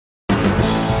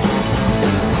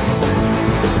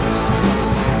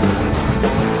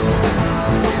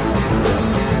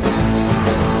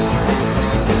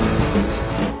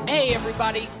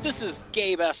This is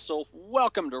Gabe Estel.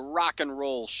 Welcome to Rock and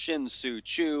Roll Shinsu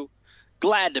Chu.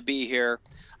 Glad to be here.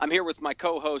 I'm here with my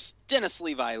co-hosts Dennis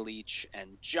Levi Leach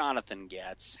and Jonathan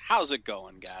Getz. How's it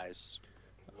going, guys?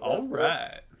 All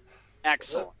right.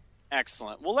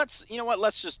 Excellent. Well,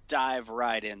 let's just dive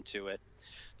right into it.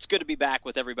 It's good to be back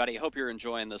with everybody. I hope you're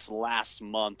enjoying this last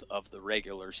month of the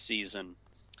regular season.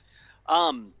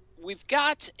 We've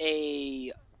got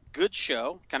a good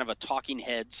show, kind of a Talking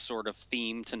Heads sort of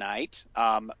theme tonight.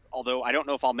 Although I don't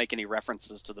know if I'll make any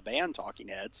references to the band Talking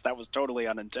Heads. That was totally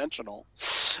unintentional.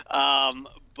 But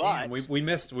damn, we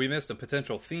missed a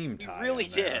potential theme tie. We really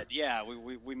did. Yeah,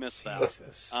 we missed that.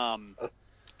 Jesus.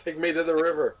 Take me to the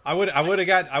river. I would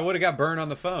have got burned on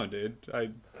the phone, dude.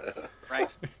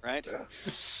 Right. Yeah.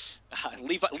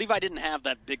 Levi didn't have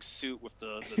that big suit with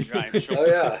the giant shoulders. Oh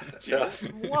yeah.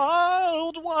 Just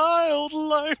wild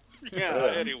life.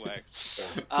 Yeah. Anyway,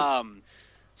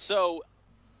 so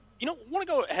want to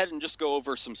go ahead and just go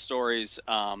over some stories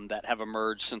that have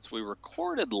emerged since we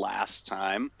recorded last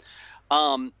time.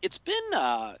 It's been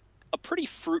a pretty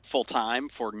fruitful time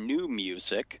for new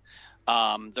music.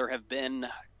 There have been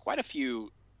quite a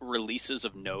few releases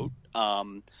of note.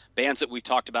 Bands that we've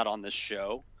talked about on this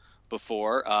show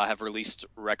before have released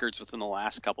records within the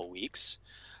last couple weeks.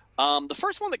 The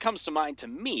first one that comes to mind to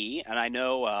me, and I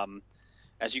know,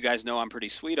 as you guys know, I'm pretty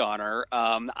sweet on her.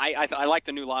 I like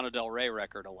the new Lana Del Rey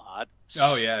record a lot.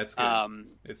 Oh yeah, it's good.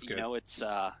 It's good.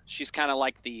 She's kind of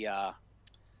like the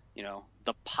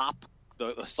pop.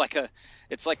 It's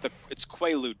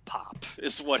Quaalude pop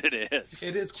is what it is.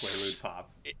 It is Quaalude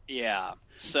pop. Yeah.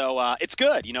 So it's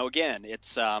good. Again,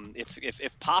 it's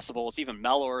if possible, it's even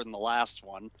mellower than the last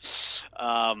one. It's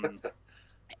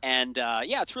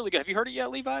really good. Have you heard it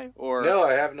yet, Levi? Or no,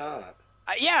 I have not.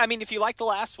 Yeah, I mean, if you like the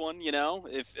last one,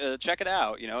 check it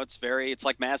out. It's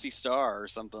like Mazzy Star or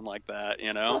something like that.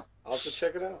 I'll have to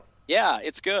check it out. Yeah,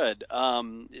 it's good.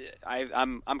 I'm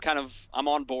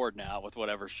on board now with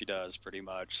whatever she does, pretty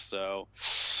much. So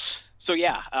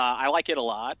yeah, I like it a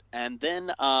lot. And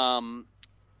then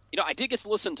I did get to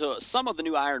listen to some of the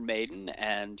new Iron Maiden,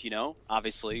 and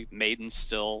obviously Maiden's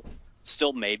still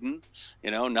Maiden.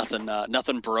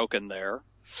 Nothing broken there.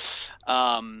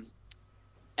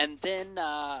 And then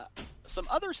some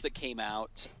others that came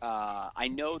out. I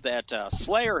know that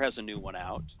Slayer has a new one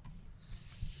out.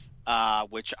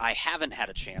 Which I haven't had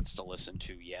a chance to listen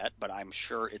to yet, but I'm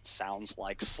sure it sounds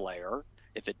like Slayer.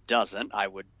 If it doesn't, I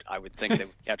would think they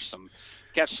would catch some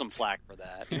flack for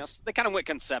that. They kind of went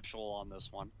conceptual on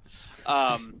this one.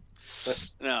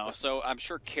 So I'm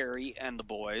sure Carrie and the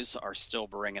boys are still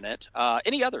bringing it.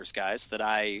 Any others, guys, that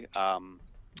I?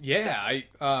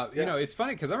 It's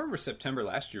funny because I remember September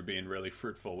last year being really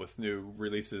fruitful with new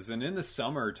releases, and in the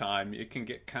summertime it can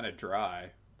get kind of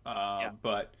dry.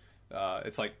 But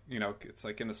it's like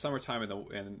in the summertime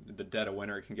and the dead of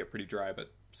winter it can get pretty dry,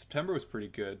 but September was pretty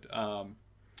good.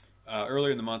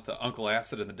 Earlier in the month, Uncle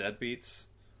Acid and the Deadbeats,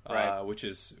 right. which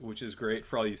is great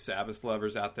for all you Sabbath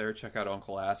lovers out there. Check out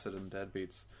Uncle Acid and the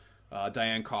Deadbeats.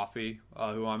 Diane Coffey,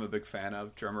 who I'm a big fan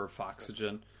of, drummer of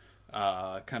Foxygen,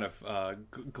 kind of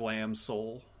glam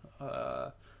soul.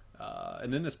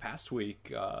 And then this past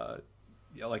week,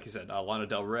 like you said, Lana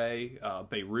Del Rey,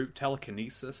 Beirut,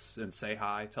 Telekinesis and Say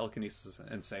Hi, who I'm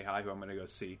going to go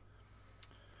see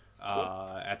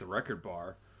at the Record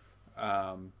Bar,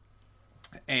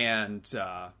 and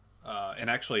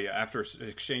actually after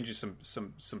exchanging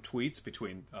some tweets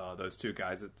between those two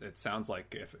guys, it sounds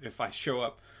like if I show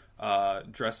up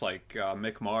dressed like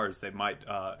Mick Mars, they might,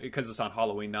 because it's on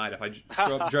Halloween night, if I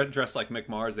show up dressed like Mick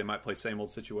Mars, they might play Same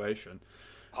Old Situation.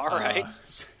 All right.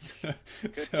 Good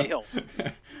deal.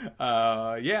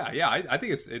 I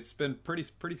think it's been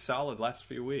pretty solid last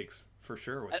few weeks for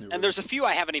sure. And there's a few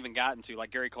I haven't even gotten to,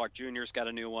 like Gary Clark Jr.'s got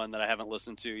a new one that I haven't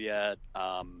listened to yet.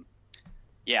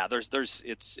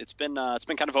 It's been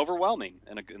kind of overwhelming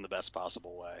in the best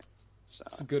possible way. So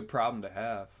it's a good problem to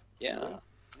have. Yeah.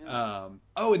 And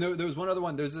there was one other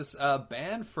one. There's this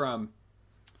band from.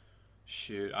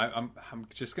 Shoot, I'm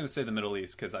just gonna say the Middle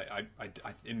East because I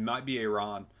it might be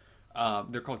Iran.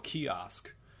 They're called Kiosk,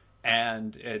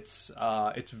 and it's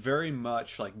very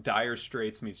much like Dire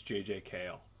Straits meets J.J.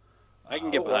 Cale. I can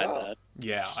get behind that.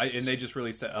 Yeah, and they just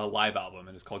released a live album,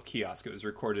 and it's called Kiosk. It was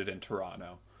recorded in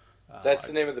Toronto. That's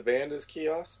the name of the band, is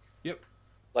Kiosk? Yep.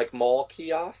 Like mall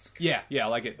kiosk? Yeah,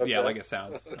 like it. Okay. Yeah, like it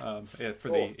sounds. For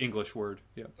cool. the English word.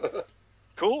 Yeah.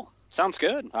 Cool. Sounds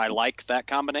good. I like that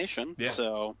combination. Yeah.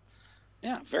 So.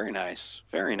 Yeah, very nice.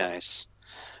 Very nice.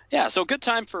 Yeah, so good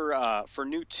time for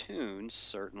new tunes,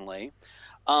 certainly.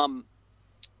 On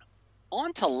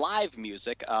to live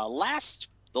music. Last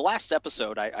the last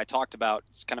episode, I talked about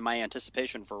it's kind of my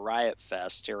anticipation for Riot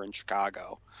Fest here in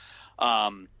Chicago.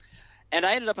 And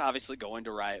I ended up obviously going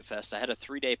to Riot Fest. I had a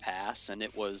 3-day pass, and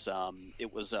it was a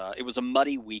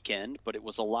muddy weekend, but it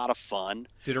was a lot of fun.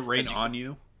 Did it rain on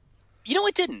you? You know,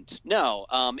 it didn't. No,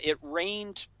 it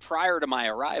rained prior to my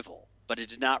arrival, but it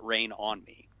did not rain on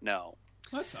me. No.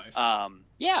 That's nice.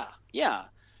 Yeah.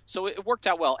 So it worked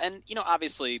out well, and you know,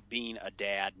 obviously being a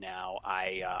dad now,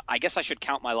 I guess I should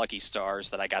count my lucky stars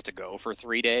that I got to go for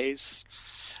 3 days.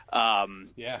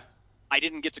 Yeah. I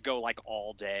didn't get to go like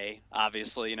all day,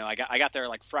 obviously. You know, I got there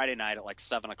like Friday night at like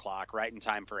 7:00, right in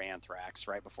time for Anthrax,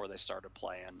 right before they started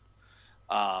playing.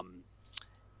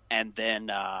 And then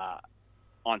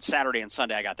on Saturday and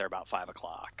Sunday I got there about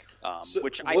 5:00,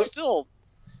 which I still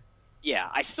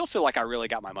feel like I really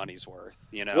got my money's worth.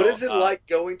 You know, what is it like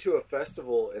going to a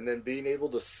festival and then being able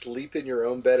to sleep in your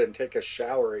own bed and take a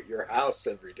shower at your house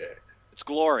every day? It's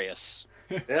glorious.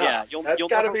 Yeah, that's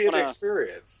got to be an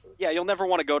experience. Yeah, you'll never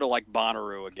want to go to like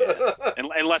Bonnaroo again,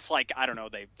 unless like I don't know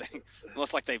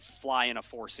unless like they fly in a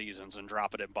Four Seasons and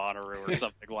drop it in Bonnaroo or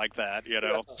something like that. You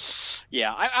know,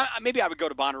 yeah. I maybe I would go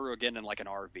to Bonnaroo again in like an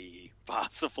RV,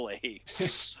 possibly.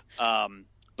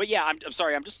 But yeah, I'm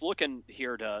sorry. I'm just looking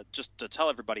here to tell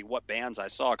everybody what bands I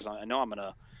saw because I know I'm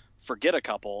gonna forget a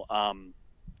couple.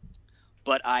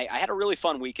 But I had a really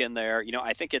fun weekend there. You know,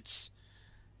 I think it's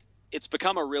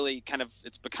become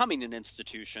it's becoming an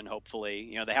institution. Hopefully,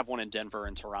 you know, they have one in Denver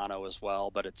and Toronto as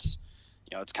well, but it's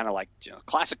kind of like, you know,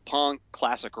 classic punk,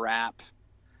 classic rap,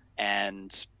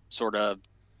 and sort of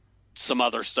some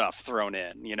other stuff thrown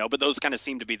in, you know, but those kind of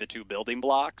seem to be the two building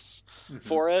blocks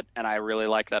for it. And I really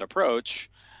like that approach.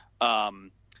 I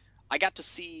got to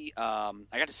see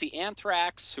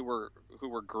Anthrax, who were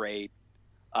great.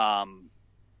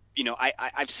 You know,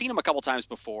 I've seen them a couple times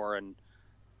before, and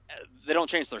they don't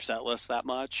change their set list that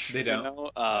much. They don't. You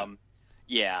know?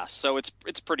 Yeah, so it's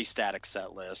pretty static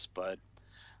set list, but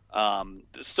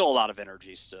there's still a lot of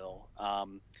energy still.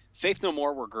 Faith No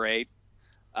More were great.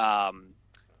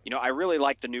 You know, I really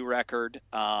like the new record.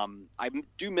 I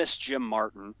do miss Jim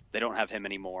Martin. They don't have him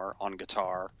anymore on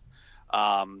guitar.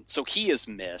 So he is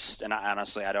missed, and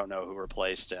honestly, I don't know who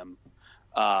replaced him.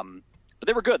 But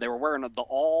they were good. They were wearing the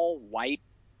all white,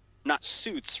 not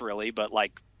suits really, but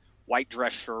like white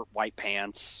dress shirt, white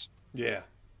pants. Yeah.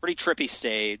 Pretty trippy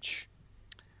stage.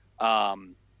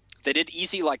 They did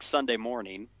Easy Like Sunday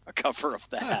Morning, a cover of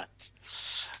that.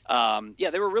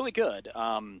 Yeah, they were really good.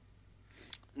 And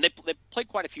they played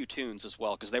quite a few tunes as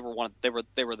well because they were one of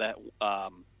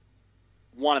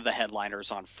the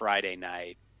headliners on Friday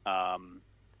night. Or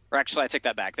actually, I take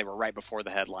that back. They were right before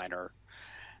the headliner.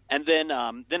 And then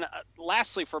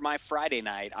lastly, for my Friday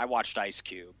night, I watched Ice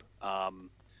Cube.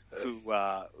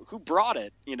 Who brought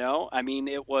it, you know? I mean,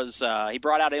 it was he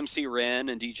brought out MC Ren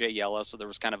and DJ Yellow, so there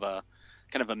was kind of a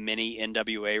mini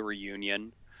NWA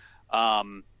reunion.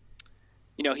 You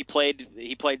know, he played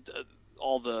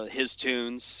all his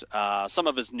tunes. Some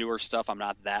of his newer stuff I'm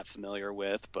not that familiar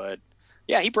with, but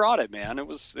yeah, he brought it, man. It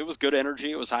was good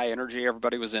energy. It was high energy.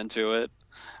 Everybody was into it.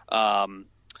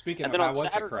 Speaking of, how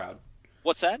was the crowd?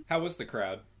 What's that? How was the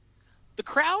crowd? The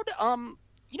crowd,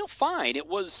 you know, fine. It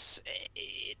was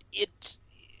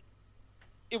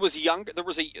younger. There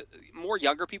was more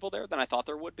younger people there than I thought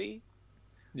there would be.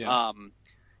 Yeah.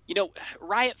 You know,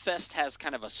 Riot Fest has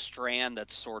kind of a strand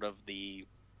that's sort of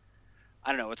I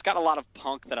don't know. It's got a lot of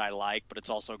punk that I like, but it's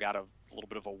also got a little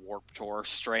bit of a Warped Tour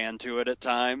strand to it at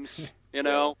times. You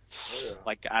know,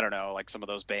 like I don't know, like some of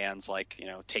those bands, like, you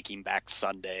know, Taking Back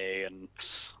Sunday and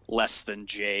Less Than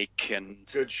Jake and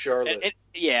Good Charlotte. And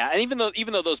even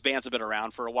though those bands have been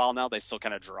around for a while now, they still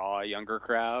kind of draw a younger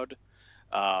crowd.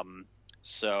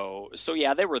 So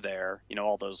yeah, they were there. You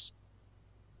know,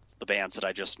 the bands that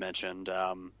I just mentioned.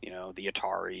 You know, the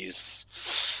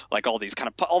Ataris, like all these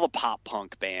all the pop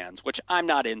punk bands, which I'm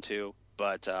not into,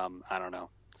 but I don't know.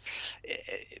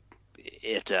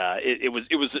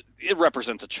 It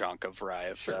represents a chunk of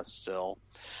Riot Fest still.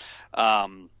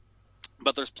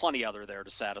 But there's plenty other there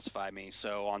to satisfy me.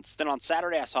 So on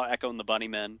Saturday I saw Echo and the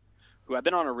Bunnymen, who I've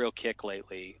been on a real kick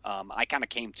lately. I kind of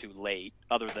came too late,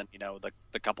 other than, you know,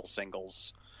 the couple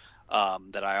singles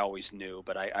that I always knew,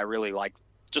 but I really like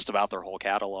just about their whole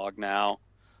catalog now.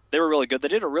 They were really good. They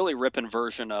did a really ripping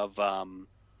version of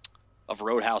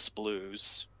Roadhouse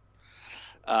Blues,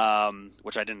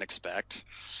 which I didn't expect.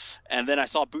 And then I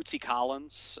saw Bootsy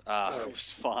Collins, who was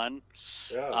fun.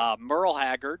 Yeah. Merle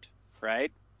Haggard,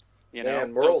 right? You know,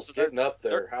 Merle's getting up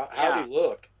there. How'd he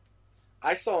look?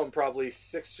 I saw him probably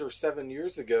 6 or 7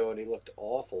 years ago, and he looked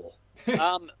awful.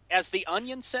 As The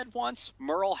Onion said once,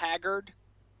 Merle Haggard.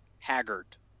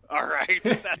 All right,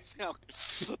 that's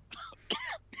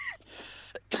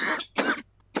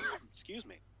excuse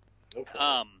me.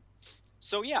 Okay.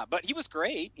 So yeah, but he was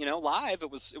great. Live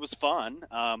it was fun.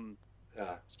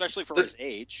 Yeah. Especially for his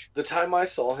age. The time I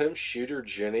saw him, Shooter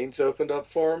Jennings opened up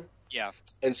for him. Yeah.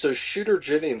 And so Shooter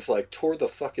Jennings tore the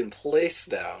fucking place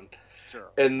down.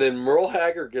 Sure. And then Merle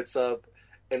Haggard gets up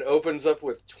and opens up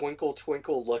with Twinkle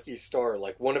Twinkle Lucky Star,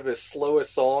 one of his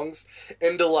slowest songs,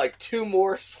 into two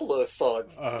more slow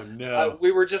songs. Oh no.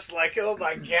 We were just like, oh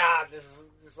my god, this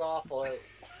is awful.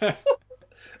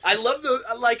 I love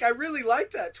I really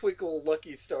like that Twinkle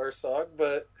Lucky Star song,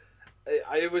 but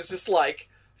it was just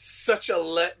such a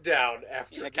letdown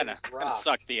after it kind of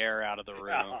sucked the air out of the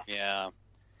room.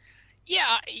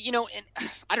 Yeah, and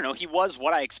I don't know, he was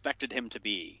what I expected him to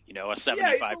be, a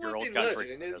 75-year-old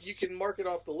country artist. You can mark it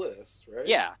off the list, right?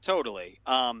 Yeah, totally.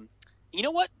 You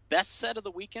know what? Best set of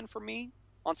the weekend for me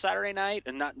on Saturday night,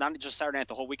 and not just Saturday night,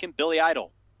 the whole weekend, Billy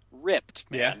Idol. Ripped,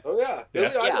 man. Yeah. Oh, yeah.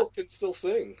 Billy Idol can still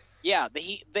sing. Yeah,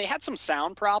 they had some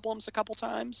sound problems a couple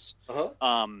times.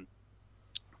 Uh-huh.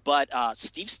 But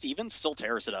Steve Stevens still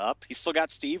tears it up. He's still got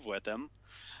Steve with him.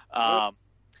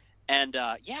 And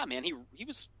yeah, man, he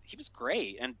was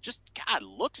great, and just God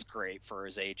looks great for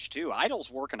his age too.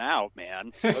 Idol's working out,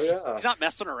 man. Oh yeah, he's not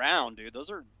messing around, dude.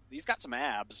 He's got some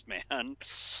abs, man.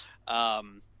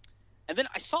 And then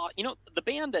I saw, the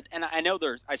band that, and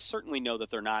I certainly know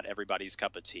that they're not everybody's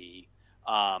cup of tea.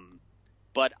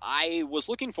 But I was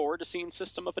looking forward to seeing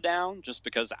System of a Down just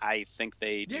because I think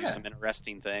they do some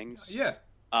interesting things. Yeah.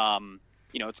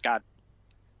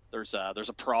 There's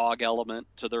a prog element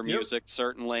to their music,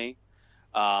 certainly.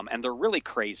 And they're really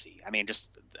crazy. I mean,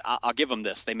 I'll give them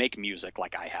this. They make music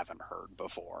like I haven't heard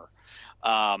before.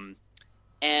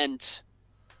 And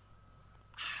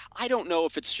I don't know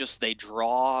if it's just they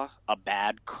draw a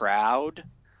bad crowd.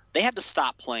 They had to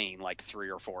stop playing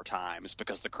 3 or 4 times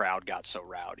because the crowd got so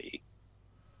rowdy.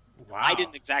 Wow. I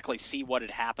didn't exactly see what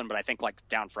had happened, but I think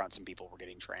down front some people were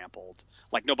getting trampled.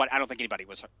 I don't think anybody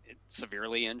was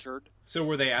severely injured. So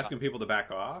were they asking people to back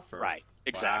off? Or? Right,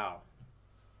 exactly. Wow.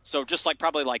 So just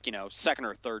probably second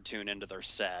or third tune into their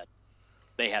set,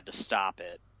 they had to stop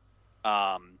it.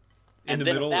 In the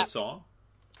middle of the song?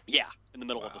 Yeah, in the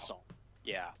middle of the song.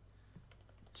 Yeah.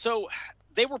 So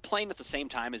they were playing at the same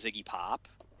time as Iggy Pop.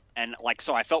 And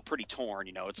so I felt pretty torn,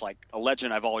 it's a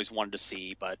legend I've always wanted to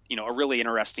see, but, a really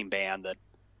interesting band that,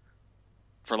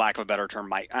 for lack of a better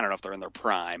term, I don't know if they're in their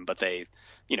prime, but they've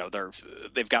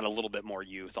got a little bit more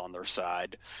youth on their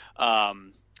side.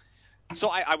 So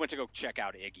I went to go check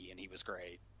out Iggy, and he was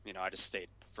great. I just stayed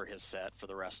for his set for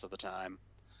the rest of the time.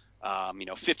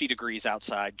 50 degrees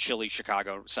outside, chilly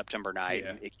Chicago September night,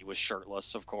 and Iggy was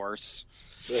shirtless, of course.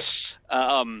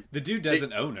 The dude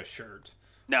doesn't own a shirt.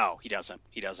 No, he doesn't.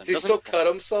 Does he still cut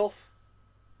himself?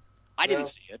 I didn't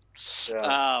see it.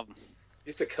 Yeah. He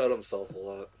used to cut himself a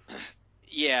lot.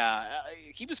 Yeah,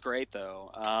 he was great, though.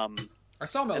 I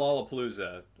saw him at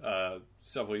Lollapalooza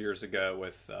several years ago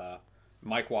with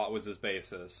Mike Watt was his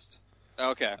bassist.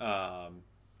 Okay.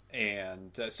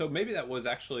 And so maybe that was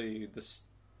actually the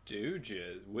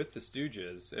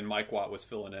Stooges, and Mike Watt was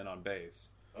filling in on bass.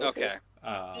 Okay.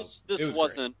 This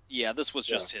wasn't. Great. Yeah, this was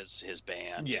just his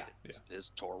band. Yeah,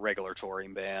 his regular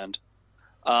touring band.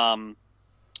 Did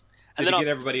he get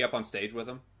everybody up on stage with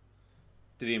him?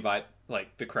 Did he invite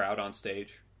the crowd on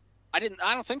stage? I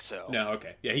don't think so. No.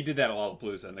 Okay. Yeah, he did that at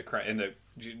Lollapalooza, and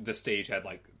the stage had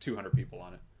 200 people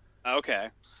on it. Okay.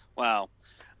 Wow.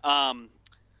 And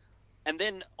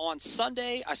then on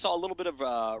Sunday, I saw a little bit of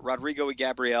Rodrigo y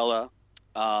Gabriela.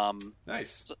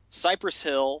 Nice. Cypress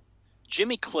Hill.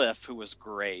 Jimmy Cliff, who was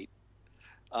great,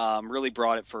 really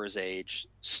brought it for his age.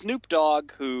 Snoop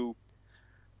Dogg, who,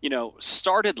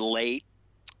 started late.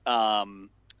 I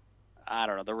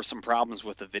don't know. There were some problems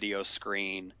with the video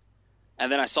screen.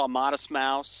 And then I saw Modest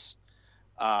Mouse,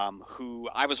 who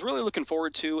I was really looking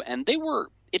forward to. And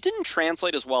it didn't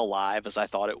translate as well live as I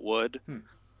thought it would.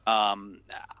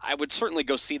 I would certainly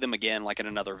go see them again, in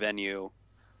another venue.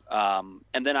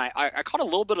 And then I caught a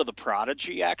little bit of The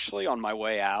Prodigy, actually, on my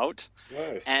way out.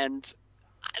 Nice. And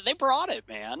they brought it,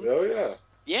 man. Oh, yeah.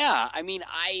 Yeah, I mean,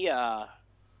 at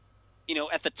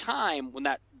the time when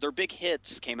their big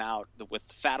hits came out with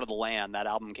Fat of the Land, that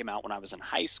album came out when I was in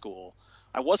high school,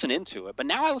 I wasn't into it. But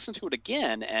now I listen to it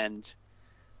again, and,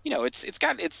 it's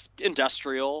got its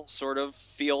industrial sort of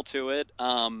feel to it.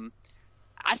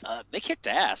 I thought they kicked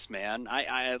ass, man.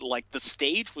 I the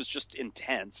stage was just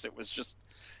intense. It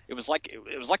was like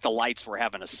the lights were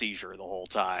having a seizure the whole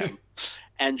time.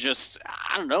 And just,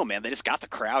 I don't know, man, they just got the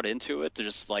crowd into it. They're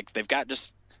just they've got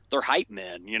just they're hype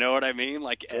men. You know what I mean?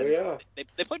 Like, Oh yeah.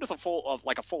 they played with a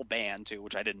full band too,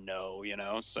 which I didn't know. You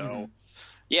know, so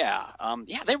Mm-hmm.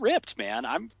 yeah, they ripped, man.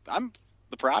 I'm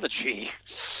the Prodigy.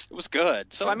 It was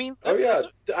good. So I mean, Oh yeah.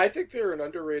 I think they're an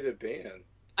underrated band.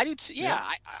 I do too. Yeah,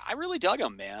 I really dug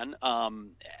them, man.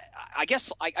 I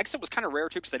guess it was kind of rare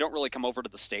too because they don't really come over to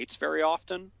the States very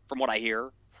often, from what I hear.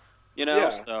 You know, Yeah.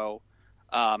 so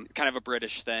kind of a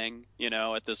British thing, you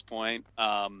know, at this point.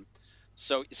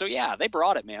 So yeah, they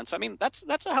brought it, man. So I mean,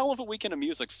 that's a hell of a weekend of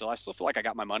music. Still, I still feel like I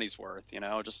got my money's worth. You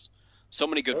know, just so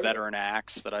many good veteran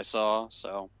acts that I saw.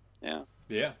 So yeah.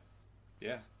 Yeah.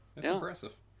 That's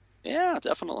impressive. Yeah,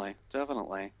 definitely.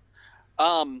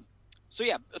 So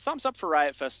yeah, a thumbs up for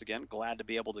Riot Fest again. Glad to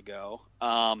be able to go.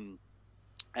 And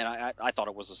I thought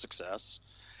it was a success.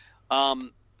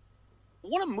 Want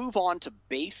to move on to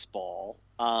baseball.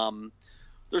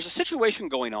 There's a situation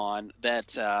going on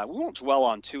that we won't dwell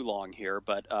on too long here,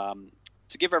 but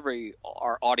to give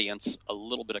our audience a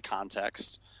little bit of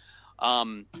context,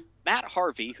 Matt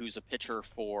Harvey, who's a pitcher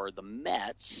for the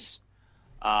Mets,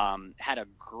 had a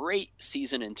great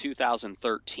season in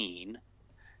 2013,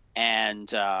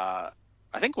 and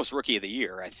I think was Rookie of the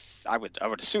Year. I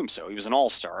would assume so. He was an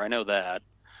All-Star. I know that.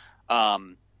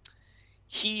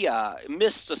 He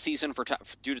missed a season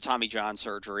due to Tommy John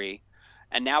surgery,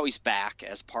 and now he's back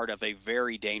as part of a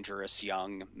very dangerous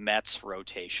young Mets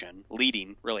rotation,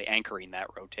 really anchoring that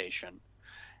rotation.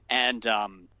 And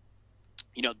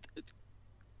you know,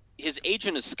 his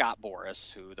agent is Scott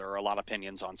Boras, who there are a lot of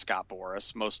opinions on Scott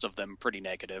Boras, most of them pretty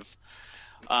negative.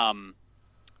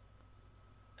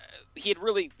 He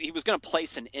was going to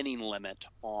place an inning limit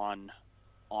on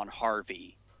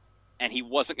Harvey, and he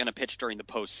wasn't going to pitch during the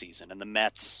postseason. And the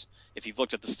Mets, if you've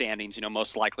looked at the standings, you know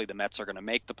most likely the Mets are going to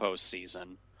make the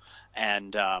postseason,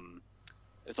 and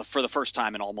for the first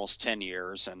time in almost 10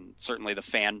 years, and certainly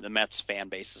the Mets fan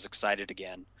base is excited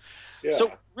again. Yeah.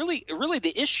 So really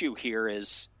the issue here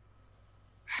is,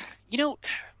 you know,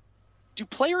 do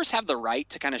players have the right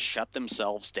to kind of shut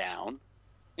themselves down?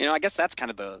 You know, I guess that's kind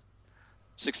of the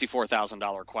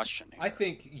 $64,000 question here. I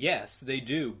think yes, they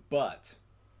do, but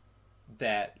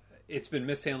that it's been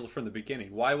mishandled from the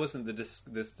beginning. Why wasn't this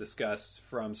discussed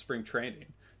from spring training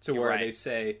to where they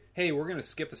say, "Hey, we're going to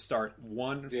skip a start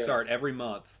every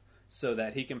month so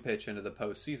that he can pitch into the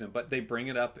postseason," but they bring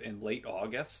it up in late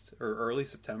August or early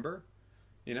September?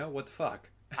 You know, what the fuck?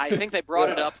 I think they brought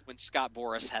it up when Scott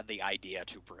Boras had the idea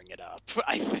to bring it up.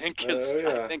 I think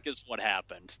is what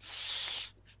happened.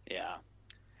 Yeah.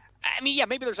 I mean, yeah,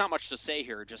 maybe there's not much to say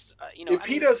here. Just you know, if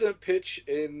he doesn't pitch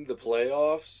in the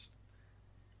playoffs,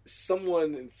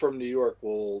 someone from New York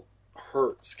will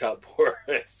hurt Scott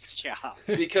Boras. Yeah,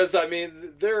 because I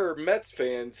mean, there are Mets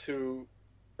fans who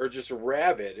are just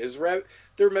rabid.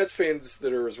 There are Mets fans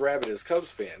that are as rabid as Cubs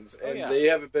fans, and they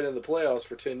haven't been in the playoffs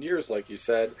for 10 years, like you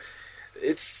said.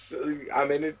 I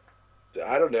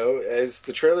don't know. As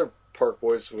the Trailer Park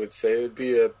Boys would say, it would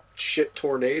be a shit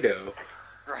tornado.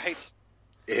 Right.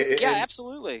 Yeah,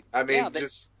 absolutely. I mean,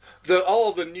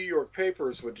 all the New York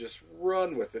papers would just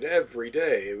run with it every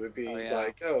day. It would be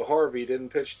like, "Oh, Harvey didn't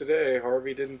pitch today.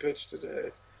 Harvey didn't pitch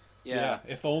today." Yeah,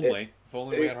 if only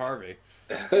we had Harvey.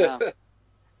 Yeah.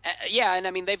 Yeah, and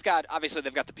I mean they've got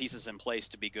the pieces in place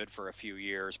to be good for a few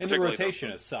years. And the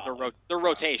rotation is solid. The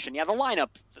rotation, the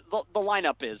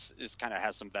lineup is kind of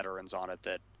has some veterans on it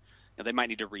that they might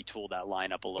need to retool that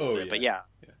lineup a little bit.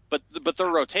 But but their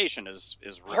rotation is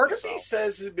really part of solid. me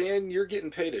says, man, you're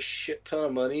getting paid a shit ton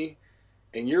of money,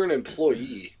 and you're an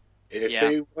employee, and if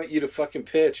they want you to fucking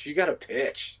pitch, you got to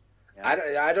pitch. Yeah.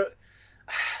 I don't.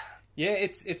 Yeah,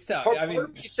 it's tough. Part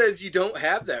of me says you don't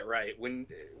have that right when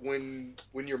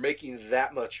you're making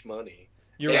that much money.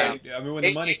 You're right. I mean, when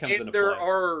the money comes into play,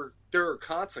 there are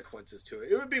consequences to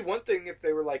it. It would be one thing if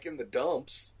they were like in the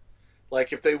dumps,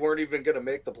 like if they weren't even going to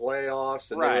make the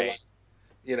playoffs, and they were like,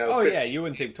 you know. Oh yeah, you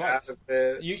wouldn't think twice.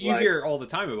 You hear all the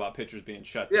time about pitchers being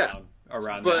shut down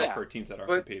around now for teams that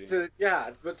aren't competing.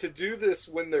 But to do this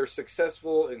when they're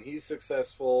successful and he's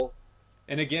successful,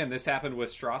 and again, this happened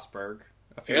with Strasburg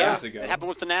a few years ago. It happened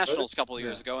with the Nationals a couple of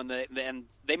years ago, and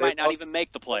they might not even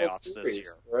make the playoffs this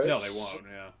year. Right? No, they won't.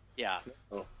 Yeah.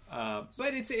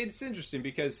 But it's interesting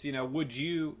because would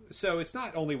you? So it's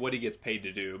not only what he gets paid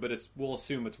to do, but we'll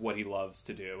assume it's what he loves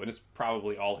to do, and it's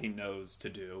probably all he knows to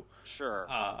do. Sure.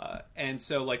 And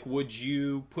so, like, would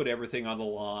you put everything on the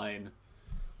line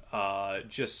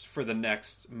just for the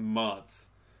next month?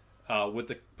 With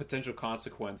the potential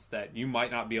consequence that you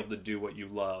might not be able to do what you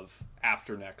love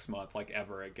after next month, like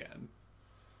ever again.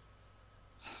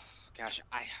 Gosh,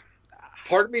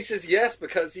 part of me says yes,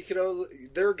 because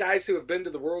there are guys who have been to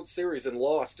the World Series and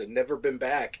lost and never been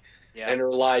back, Yeah. and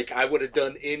are like, I would have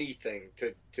done anything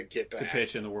to get back. To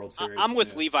pitch in the World Series. I'm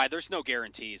with yeah. Levi. There's no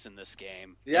guarantees in this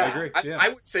game. Yeah, I agree, yeah. I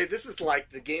would say this is like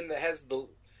the game that has the.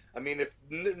 I mean, if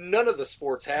none of the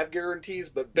sports have guarantees,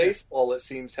 but baseball, it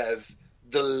seems, has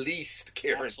the least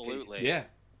guarantee. Absolutely. Yeah.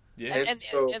 Yeah.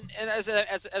 And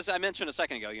as I mentioned a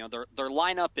second ago, you know, their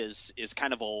lineup is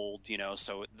kind of old, you know,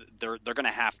 so they're going to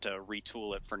have to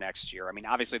retool it for next year. I mean,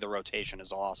 obviously the rotation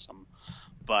is awesome,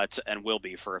 and will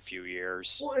be for a few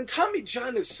years. Well, and Tommy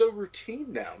John is so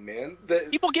routine now, man.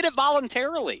 That People get it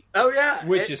voluntarily. oh yeah,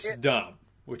 Which is dumb.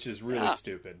 Which is really Yeah.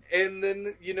 stupid. and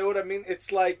then you know what I mean.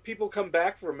 It's like people come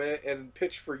back from it and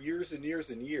pitch for years and years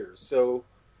and years. So,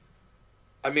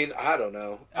 I mean, I don't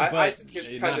know. But I think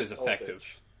it's not kind as of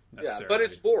effective. Yeah, but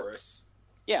it's Boris.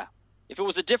 Yeah. If it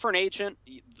was a different agent,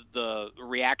 the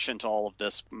reaction to all of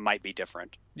this might be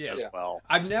different Yeah. as well.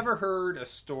 I've never heard a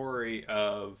story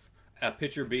of a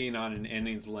pitcher being on an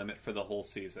innings limit for the whole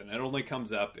season. It only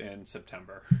comes up in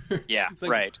September. Yeah, It's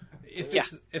like, right.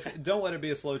 If don't let it be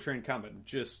a slow train coming.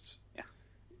 Just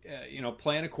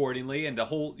plan accordingly, and the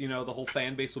whole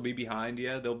fan base will be behind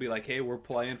you. They'll be like, hey, we're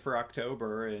playing for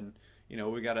October, and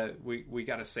we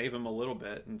gotta save him a little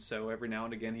bit. And so every now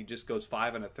and again he just goes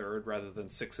 5 1/3 rather than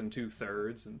 6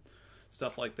 2/3 and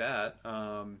stuff like that.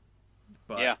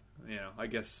 But Yeah. I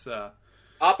guess.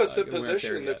 Opposite we aren't there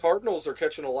position, the yet. Cardinals are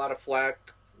catching a lot of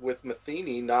flack with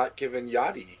Matheny not giving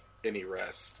Yachty any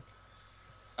rest.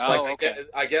 Oh, Like, okay.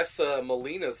 I guess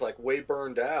Molina's like way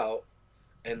burned out,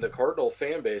 and the Cardinal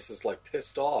fan base is like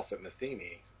pissed off at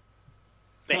Matheny.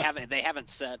 They haven't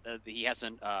said he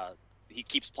hasn't. He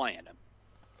keeps playing him.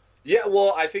 Yeah,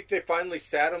 well, I think they finally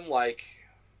sat him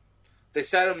they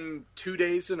sat him 2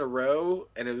 days in a row,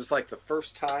 and it was like the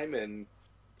first time in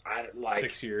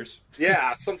 6 years.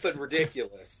 yeah, something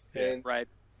ridiculous. And Right.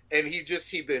 and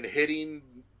he'd been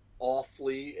hitting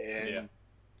awfully, and Yeah.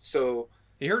 so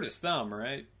He hurt his thumb,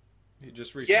 right? He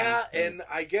just recently. yeah, and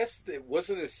I guess it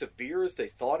wasn't as severe as they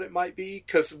thought it might be,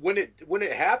 because when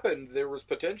it happened, there was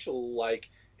potential like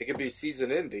it could be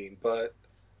season ending, but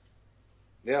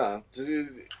yeah.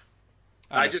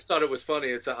 I just thought it was funny.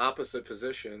 It's an opposite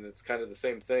position. It's kind of the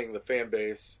same thing. The fan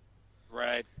base.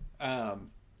 Right.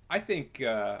 I think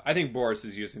Boris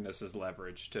is using this as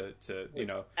leverage to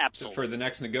Absolutely. for the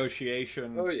next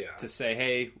negotiation. Oh, yeah. To say,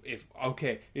 hey,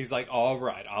 he's like, all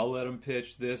right, I'll let him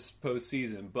pitch this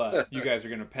postseason, but you guys are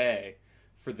going to pay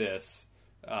for this.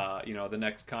 The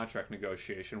next contract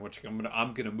negotiation, which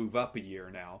I'm gonna move up a year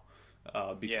now,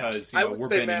 because I would we're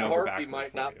say bending Matt over Harvey backward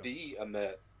might for not you. be a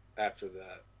Met after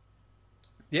that.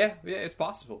 Yeah, it's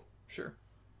possible. Sure.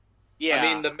 Yeah.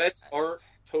 I mean, the Mets aren't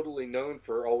totally known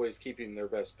for always keeping their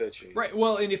best pitching. Right.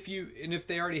 Well, and if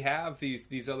they already have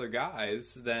these other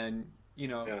guys, then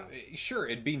sure,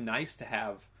 it'd be nice to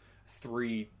have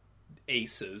 3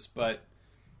 aces, but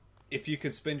if you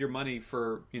can spend your money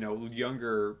for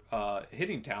younger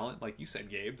hitting talent, like you said,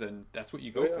 Gabe, then that's what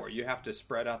you go for. You have to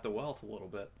spread out the wealth a little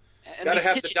bit. And Got to these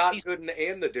have the pitching- Doc these-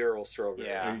 Gooden and the Darryl Strawberry.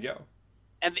 Yeah. There you go.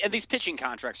 and these pitching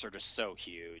contracts are just so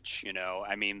huge.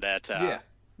 I mean that.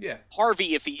 Yeah.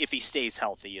 Harvey, if he stays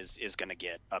healthy, is going to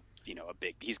get a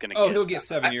big. He's going to. Oh, get, he'll get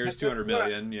 7 years, I- $200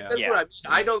 million. Yeah. That's Yeah. what I mean.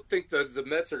 I don't think the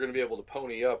Mets are going to be able to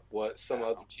pony up what some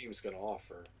other team's going to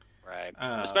offer. right.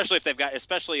 Um, Especially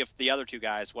if the other two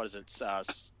guys. What is it?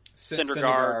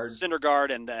 Syndergaard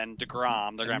Syndergaard and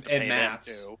Degrom. They're going to have to and pay Matz,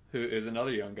 them too. who is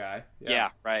another young guy. Yeah.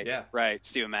 Right. Yeah. Right.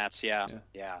 Steven Matz. Yeah.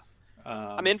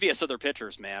 I'm envious of their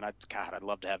pitchers, man. I'd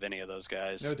love to have any of those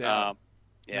guys. No doubt.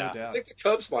 Yeah. No doubt. I think the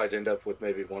Cubs might end up with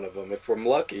maybe one of them if we're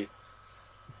lucky.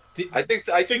 Did- I think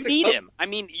You the need Cubs, him. I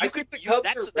mean, I think the Cubs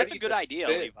that's are a ready good to idea,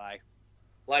 spin. Levi.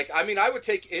 I would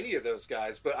take any of those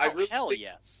guys, but I really hell think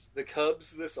yes. the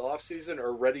Cubs this offseason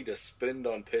are ready to spend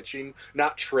on pitching,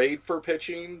 not trade for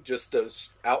pitching, just to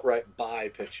outright buy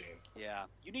pitching. Yeah.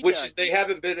 You need Which to, they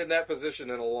haven't been in that position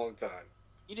in a long time.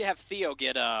 You need to have Theo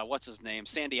get what's his name,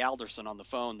 Sandy Alderson on the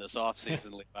phone this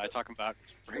offseason, Levi, talking about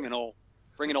bringing old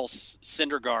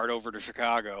Syndergaard over to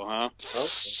Chicago, huh? Okay.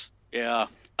 Yeah.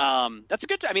 That's a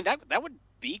good. I mean, that would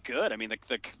be good. I mean,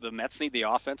 the Mets need the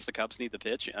offense, the Cubs need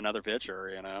the another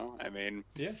pitcher. I mean,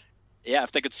 Yeah.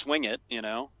 if they could swing it,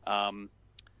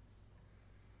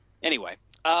 Anyway,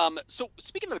 so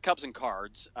speaking of the Cubs and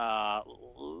Cards,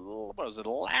 what was it?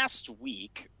 Last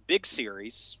week, big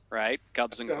series, right?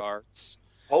 Cubs and Okay. Cards.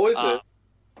 Oh, is Uh,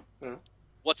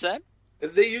 What's that?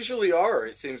 it? They usually are.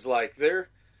 It seems like they're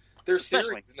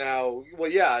Especially. series now.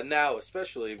 Well, yeah, now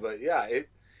especially, but yeah,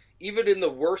 even in the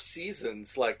worst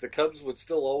seasons, like the Cubs would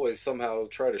still always somehow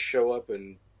try to show up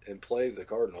and play the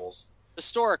Cardinals.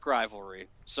 Historic rivalry,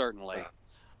 certainly. Yeah.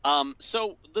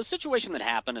 So the situation that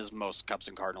happened, as most Cubs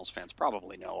and Cardinals fans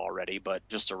probably know already, but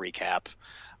just to recap,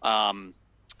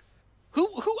 who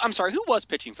was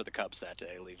pitching for the Cubs that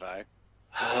day, Levi?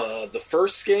 The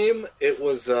first game, it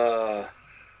was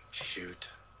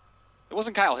shoot. It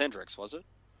wasn't Kyle Hendricks, was it?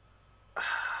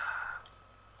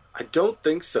 I don't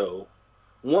think so.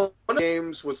 One of the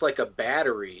games was like a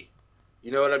battery.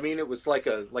 You know what I mean? It was like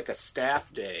a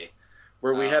staff day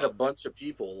where we had a bunch of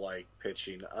people like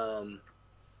pitching.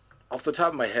 Off the top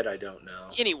of my head, I don't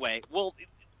know. Anyway, well,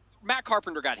 Matt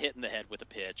Carpenter got hit in the head with a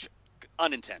pitch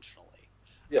unintentionally.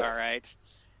 Yes. All right.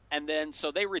 And then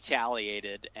so they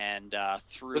retaliated and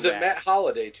threw. Was it Matt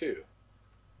Holliday too?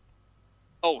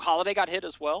 Oh, Holliday got hit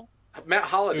as well? Matt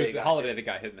Holliday. It was Holliday that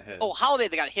got hit in the head. Oh, Holliday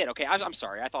that got hit. Okay, I'm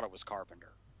sorry. I thought it was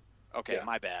Carpenter. Okay, Yeah.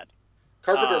 my bad.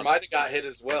 Carpenter might have got hit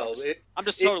as well. I'm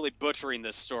just totally butchering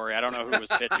this story. I don't know who was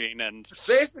pitching, and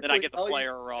Basically, then I get the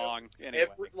player wrong. Anyway.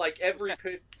 Every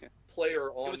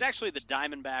player on. It was actually the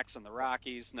Diamondbacks and the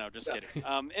Rockies. No, just kidding.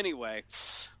 Anyway,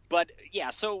 but yeah,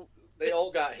 so they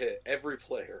all got hit. Every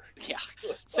player. Yeah,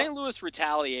 St. Louis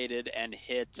retaliated and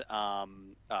hit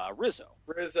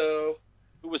Rizzo,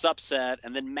 who was upset,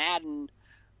 and then Madden.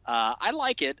 I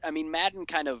like it. I mean, Madden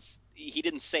kind of. He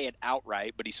didn't say it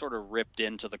outright, but he sort of ripped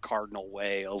into the Cardinal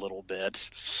way a little bit.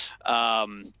 I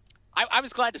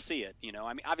was glad to see it. You know,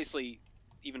 I mean, obviously,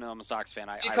 even though I'm a Sox fan,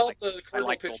 I like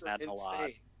Joel Madden a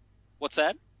lot. What's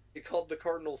that? He called the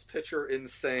Cardinals pitcher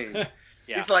insane.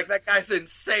 Yeah. He's like, that guy's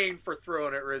insane for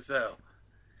throwing at Rizzo.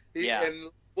 Yeah. And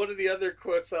one of the other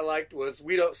quotes I liked was,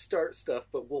 "We don't start stuff,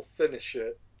 but we'll finish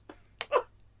it." I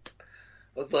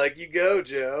was like, "You go,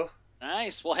 Joe."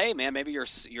 Nice. Well, hey, man, maybe you're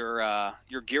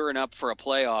gearing up for a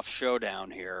playoff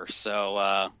showdown here.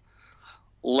 So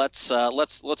let's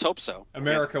hope so.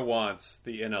 America wants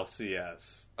the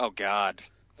NLCS. Oh God,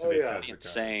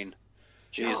 insane.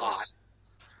 Jesus,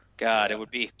 God, it would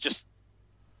be just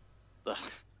the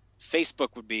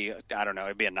Facebook would be. I don't know.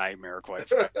 It'd be a nightmare, quite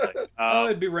frankly.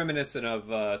 It'd be reminiscent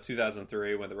of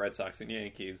 2003 when the Red Sox and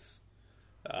Yankees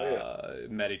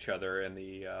met each other in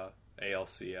the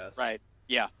ALCS. Right.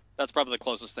 Yeah. That's probably the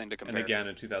closest thing to compare. And again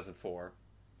in 2004.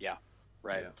 Yeah,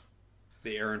 right. Yeah.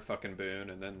 The Aaron fucking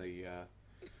Boone, and then the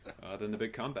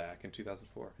big comeback in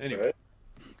 2004. Anyway. Right.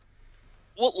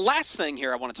 Well, last thing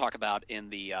here I want to talk about in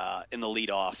the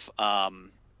leadoff. Hold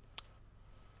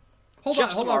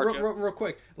on, real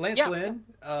quick. Lance Lynn,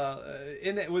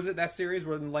 was it that series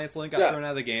where Lance Lynn got thrown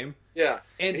out of the game? Yeah,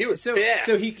 and he was so pissed.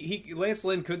 So Lance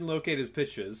Lynn couldn't locate his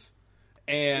pitches.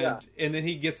 And then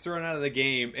he gets thrown out of the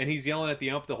game, and he's yelling at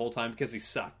the ump the whole time because he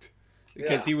sucked,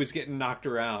 because he was getting knocked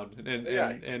around,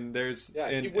 and there's he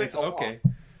went it's off. okay.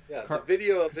 Yeah, the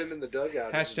video of him in the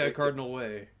dugout. #, Cardinal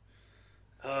Way.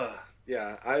 I'm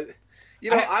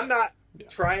not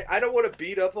trying. I don't want to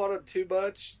beat up on him too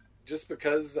much, just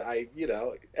because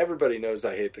everybody knows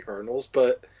I hate the Cardinals,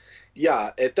 but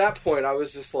yeah, at that point I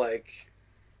was just like,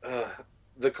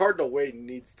 the Cardinal Way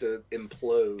needs to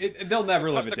implode. They'll never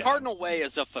live it down. The Cardinal Way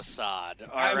is a facade.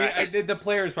 I mean, the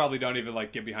players probably don't even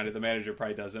get behind it. The manager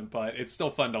probably doesn't, but it's still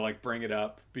fun to bring it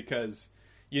up, because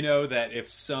you know that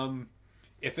if an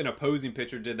opposing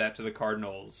pitcher did that to the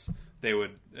Cardinals, they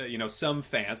would, some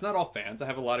fans, not all fans. I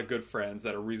have a lot of good friends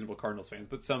that are reasonable Cardinals fans,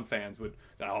 but some fans would,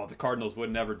 the Cardinals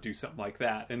would never do something like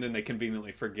that, and then they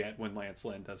conveniently forget when Lance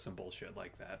Lynn does some bullshit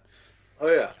like that.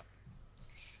 Oh yeah.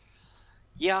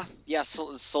 Yeah,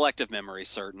 selective memory,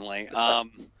 certainly.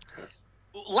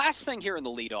 Last thing here in the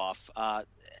leadoff,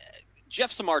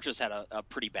 Jeff Samardzij's had a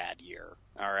pretty bad year,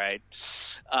 all right?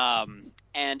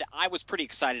 And I was pretty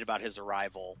excited about his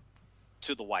arrival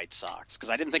to the White Sox, because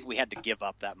I didn't think we had to give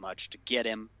up that much to get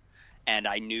him, and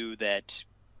I knew that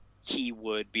he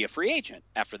would be a free agent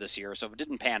after this year, so if it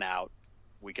didn't pan out,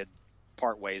 we could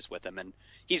part ways with him, and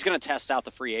he's going to test out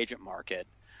the free agent market.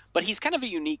 But he's kind of a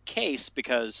unique case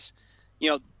because –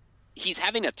 he's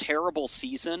having a terrible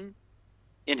season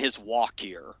in his walk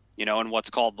year, in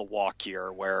what's called the walk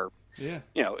year, where,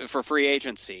 for free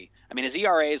agency. I mean, his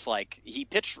ERA is he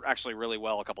pitched actually really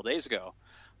well a couple days ago,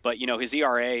 but, his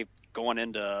ERA going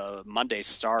into Monday's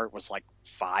start was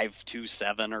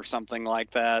 5.27 or something like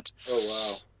that.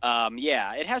 Oh, wow.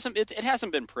 It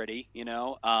hasn't been pretty,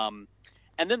 and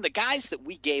then the guys that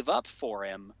we gave up for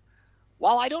him,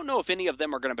 while I don't know if any of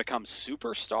them are going to become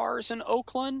superstars in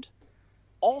Oakland,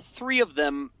 all three of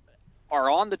them are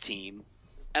on the team,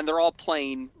 and they're all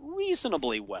playing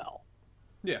reasonably well.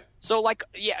 Yeah. So,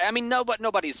 I mean,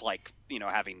 nobody's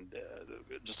having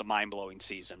just a mind-blowing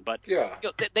season, but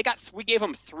we gave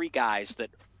them three guys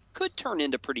that could turn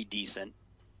into pretty decent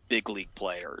big league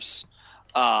players.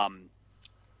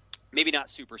 Maybe not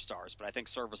superstars, but I think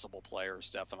serviceable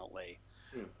players definitely.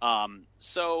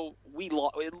 So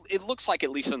it looks like,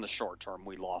 at least in the short term,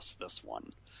 we lost this one.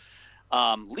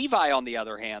 Levi, on the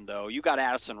other hand, though, you got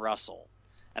Addison Russell.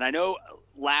 And I know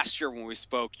last year when we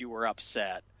spoke, you were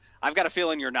upset. I've got a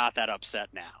feeling you're not that upset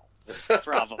now.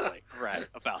 Probably, right,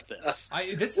 about this.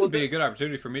 This would be a good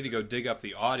opportunity for me to go dig up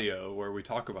the audio where we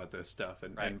talk about this stuff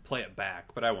and play it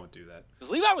back, but I won't do that. Because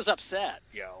Levi was upset,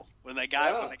 when they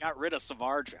got rid of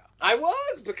Samardzija. I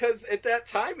was, because at that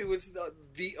time he was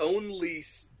the only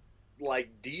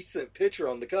decent pitcher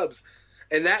on the Cubs,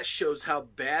 and that shows how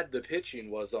bad the pitching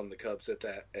was on the Cubs at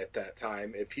that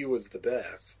time. If he was the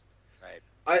best, right?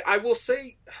 I will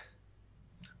say,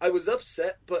 I was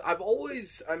upset, but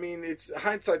it's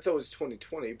hindsight's always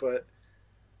 20/20, but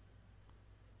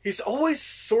he's always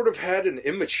sort of had an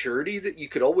immaturity that you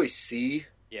could always see.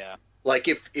 Yeah. Like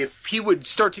if he would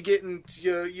start to get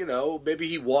into, maybe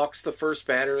he walks the first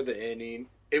batter of the inning,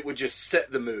 it would just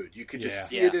set the mood. You could just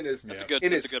see it in his face.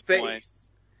 Point.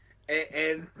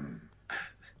 And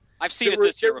I've seen it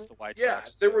this year with the White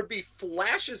Sox. There would be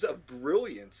flashes of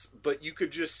brilliance, but you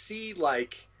could just see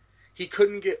he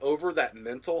couldn't get over that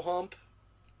mental hump,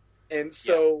 and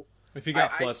so if he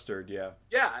got flustered, and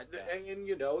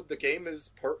the game is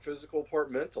part physical,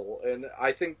 part mental, and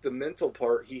I think the mental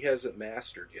part he hasn't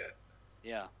mastered yet.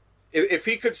 Yeah, if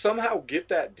he could somehow get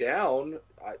that down,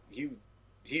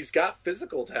 he's got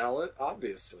physical talent,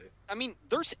 obviously. I mean,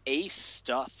 there's ace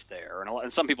stuff there,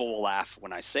 and some people will laugh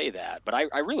when I say that, but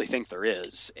I really think there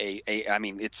is I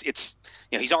mean, it's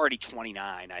he's already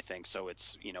 29, I think, so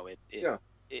it's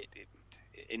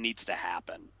it needs to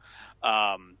happen.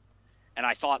 And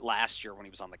I thought last year when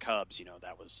he was on the Cubs,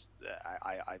 that was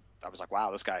I was like,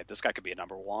 wow, this guy could be a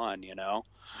number one.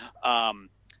 I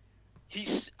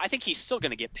think he's still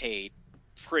going to get paid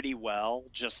pretty well,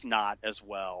 just not as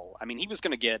well. I mean, he was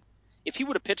going to get, if he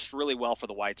would have pitched really well for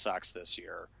the White Sox this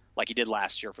year, like he did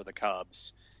last year for the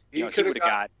Cubs, he would have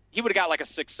got like a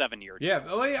 6-7 year deal. Yeah,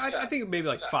 I think maybe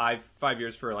like 5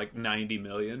 years for like $90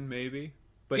 million, maybe.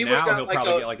 But he now he'll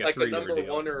probably get like a 3-year deal. Like a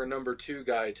number one or a number two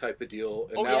guy type of deal.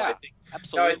 And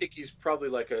absolutely. Now I think he's probably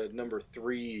like a number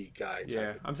 3 guy.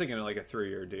 Yeah, I'm thinking like a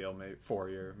 3-year deal, maybe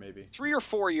 4-year, maybe 3 or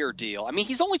 4 year deal. I mean,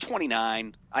 he's only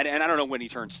 29, and I don't know when he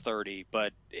turns 30,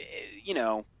 but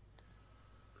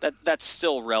that's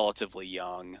still relatively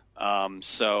young.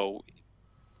 So.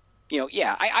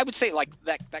 I would say like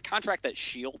that contract that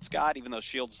Shields got, even though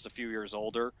Shields is a few years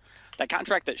older, that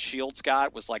contract that Shields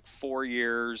got was like 4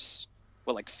 years.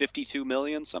 Like $52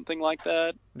 million, something like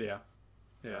that. Yeah.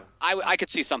 I could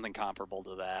see something comparable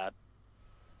to that.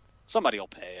 Somebody will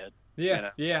pay it. Yeah,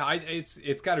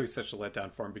 it's got to be such a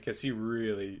letdown for him because he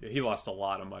lost a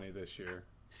lot of money this year.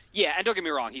 Yeah, and don't get me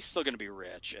wrong, he's still going to be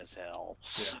rich as hell.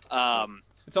 Yeah.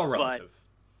 It's all relative.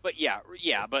 But he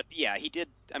did.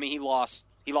 I mean, he lost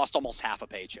almost half a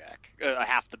paycheck,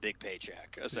 half the big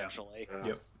paycheck, essentially. Yeah.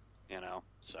 Yep.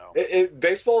 So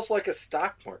baseball's like a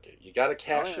stock market. You got to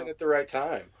cash in at the right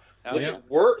time. Look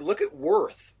at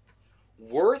Worth.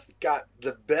 Worth got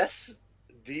the best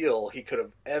deal he could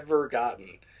have ever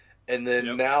gotten, and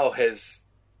then now has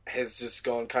just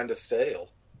gone kind of stale.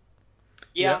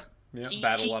 Yeah.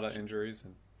 Battled a lot of injuries.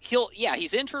 And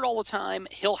he's injured all the time.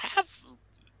 He'll have.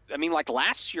 I mean, like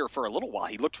last year for a little while,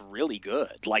 he looked really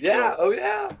good. Like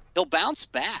he'll bounce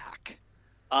back.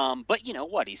 But you know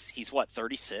what? He's what,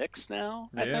 36 now?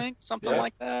 I think something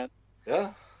like that.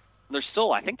 Yeah.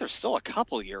 I think there's still a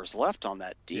couple years left on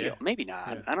that deal. Yeah. Maybe not.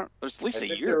 Yeah. I don't. There's at least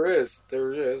a year.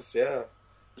 There is. Yeah.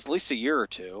 There's at least a year or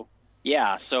two.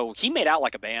 Yeah. So he made out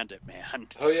like a bandit, man.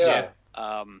 Oh yeah.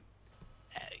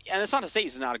 And it's not to say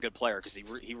he's not a good player because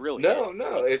he really no.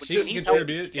 It's just he can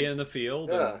contribute in the field.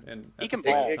 Yeah. And he can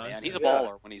ball, man. He's a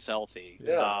baller when he's healthy.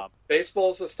 Yeah.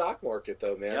 Baseball's a stock market,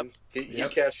 though, man. Yep. He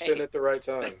cashed in at the right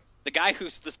time. The guy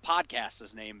whose this podcast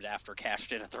is named after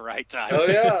cashed in at the right time.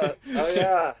 Oh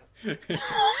yeah.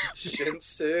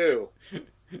 Shin-Soo.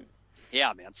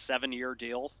 Yeah, man, 7-year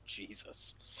deal.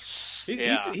 Jesus.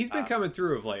 He's been coming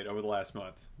through of late over the last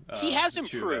month. He has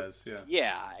improved.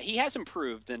 He has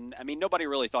improved, and I mean, nobody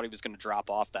really thought he was going to drop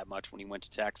off that much when he went to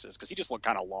Texas because he just looked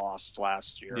kind of lost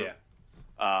last year. Yeah,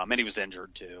 and he was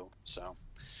injured too. So,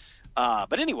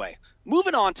 but anyway,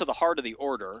 moving on to the heart of the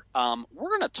order, we're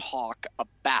going to talk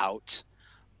about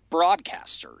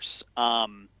broadcasters.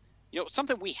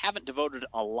 Something we haven't devoted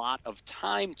a lot of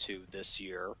time to this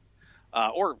year.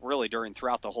 Or really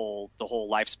throughout the whole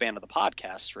lifespan of the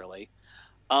podcast, really.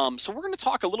 So we're going to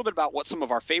talk a little bit about what some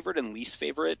of our favorite and least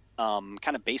favorite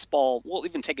kind of baseball. We'll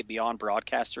even take it beyond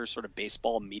broadcasters, sort of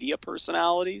baseball media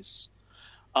personalities,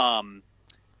 and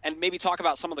maybe talk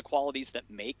about some of the qualities that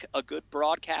make a good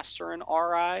broadcaster in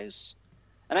our eyes.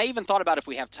 And I even thought about if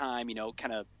we have time,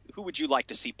 kind of who would you like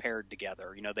to see paired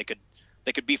together?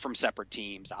 They could be from separate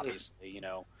teams, obviously.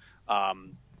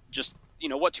 Just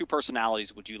what two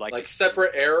personalities would you like to see?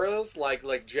 Separate eras, like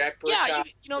Jack Brickhouse?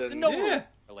 No rules,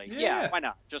 really. Yeah, why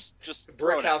not? Just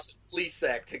Brickhouse and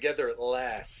Flesack together at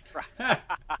last.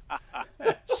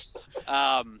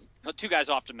 Two guys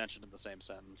often mentioned in the same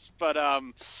sentence, but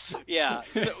yeah.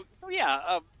 So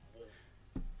yeah,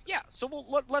 yeah. So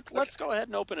let's go ahead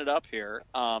and open it up here.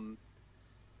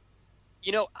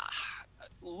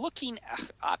 Looking,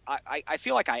 I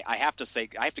feel like I have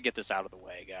to get this out of the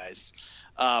way, guys.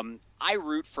 I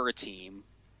root for a team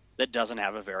that doesn't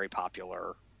have a very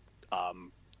popular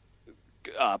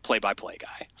play-by-play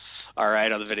guy. All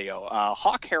right, on the video,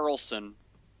 Hawk Harrelson.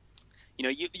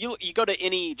 You go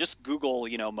to just Google,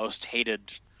 most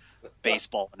hated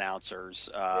baseball announcers,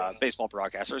 baseball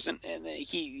broadcasters, and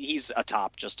he's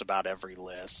atop just about every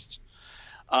list.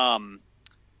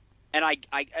 And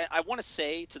I want to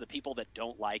say to the people that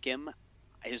don't like him,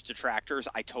 his detractors,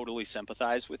 I totally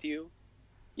sympathize with you.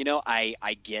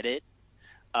 I get it.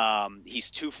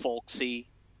 He's too folksy.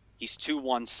 He's too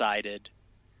one-sided.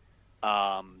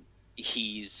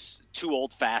 He's too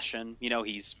old-fashioned.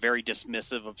 He's very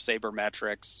dismissive of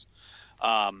sabermetrics.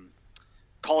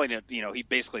 Calling it, he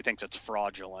basically thinks it's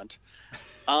fraudulent.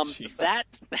 That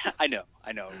I know.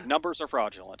 Numbers are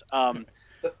fraudulent.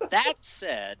 That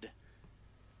said,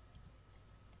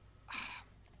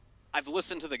 I've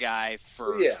listened to the guy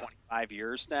for 25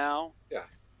 years now. Yeah.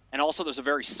 And also there's a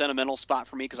very sentimental spot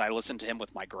for me because I listened to him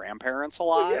with my grandparents a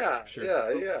lot. Yeah, sure.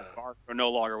 Yeah. Are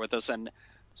no longer with us. And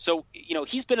so,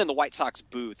 he's been in the White Sox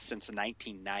booth since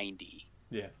 1990.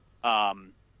 Yeah.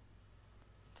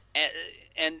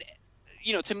 And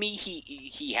to me,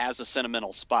 he has a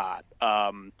sentimental spot.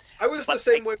 I was the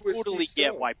same way with totally Steve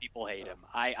get Stone. why people hate him.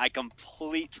 I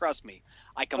trust me.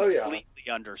 I completely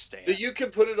understand. You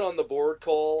can put it on the board,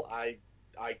 Cole. I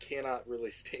cannot really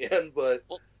stand, but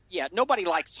yeah, nobody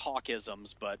likes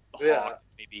Hawkisms, but Hawk,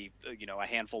 maybe a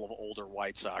handful of older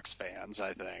White Sox fans,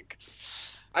 I think.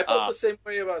 I felt the same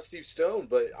way about Steve Stone,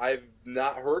 but I've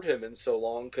not heard him in so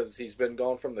long because he's been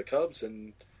gone from the Cubs,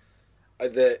 and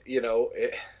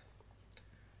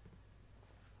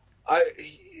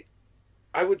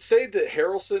I would say that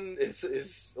Harrelson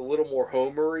is a little more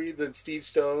homery than Steve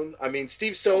Stone. I mean,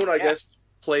 Steve Stone, I guess,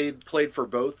 played for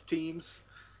both teams.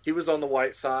 He was on the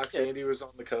White Sox and he was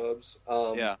on the Cubs.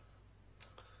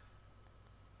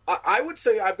 I would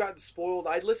say I've gotten spoiled.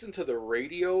 I listen to the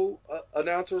radio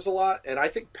announcers a lot, and I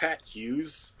think Pat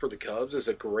Hughes for the Cubs is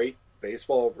a great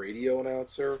baseball radio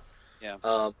announcer. Yeah.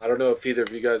 I don't know if either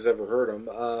of you guys ever heard him.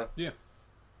 Yeah.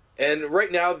 And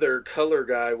right now their color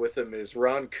guy with him is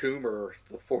Ron Coomer,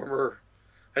 the former.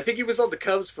 I think he was on the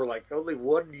Cubs for like only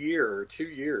 1 year or 2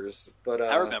 years. But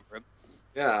I remember him.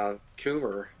 Yeah,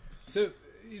 Coomer. So,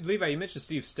 Levi, you mentioned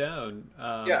Steve Stone.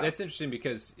 That's interesting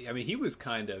because he was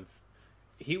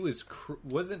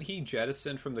wasn't he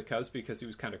jettisoned from the Cubs because he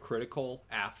was kind of critical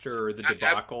after the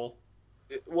debacle?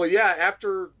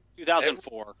 After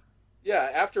 2004.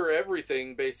 After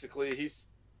everything, basically, he's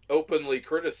openly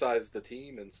criticized the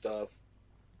team and stuff,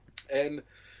 and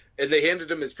they handed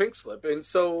him his pink slip, and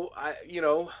so he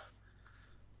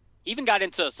even got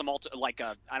into some I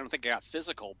don't think it got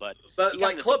physical, but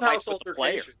like clubhouse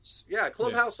altercations.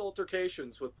 Clubhouse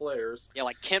altercations with players. Yeah,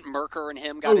 like Kent Merker and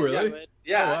him got into it.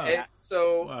 Yeah, wow. And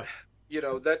so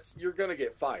that's you're gonna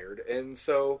get fired, and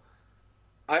so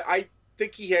I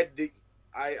think he had to.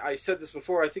 I said this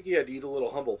before. I think he had to eat a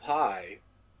little humble pie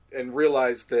and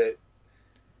realize that.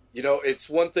 It's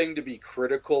one thing to be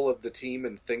critical of the team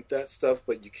and think that stuff,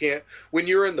 but you can't, when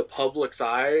you're in the public's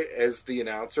eye as the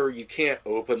announcer, you can't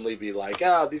openly be like,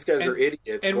 these guys are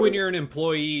idiots. And when you're an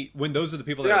employee, when those are the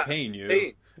people that are paying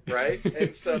you. Right?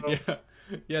 And so...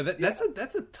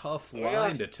 that's a tough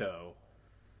line to toe.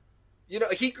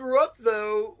 He grew up,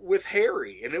 though, with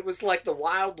Harry, and it was like the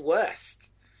Wild West.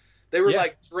 They were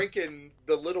like drinking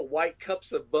the little white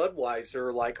cups of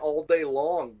Budweiser like all day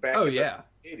long back in the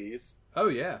 80s. Oh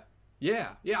yeah.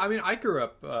 I grew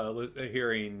up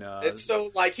hearing. And so,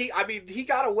 he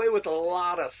got away with a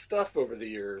lot of stuff over the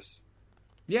years.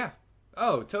 Yeah.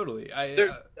 Oh, totally.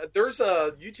 There's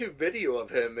a YouTube video of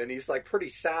him, and he's like pretty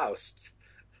soused,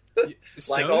 like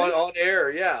Stone on air.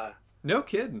 Yeah. No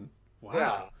kidding. Wow.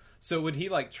 Yeah. So would he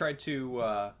try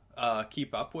to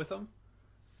keep up with him?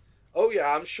 Oh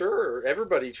yeah, I'm sure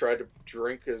everybody tried to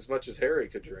drink as much as Harry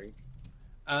could drink.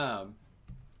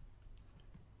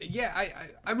 Yeah,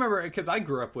 I remember because I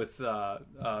grew up with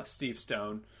Steve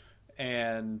Stone,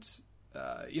 and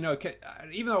even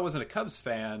though I wasn't a Cubs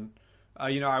fan,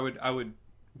 I would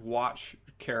watch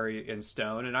Carey and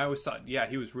Stone, and I always thought, yeah,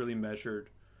 he was really measured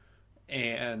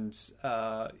and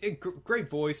great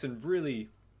voice and really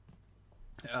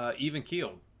even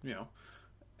keeled, you know.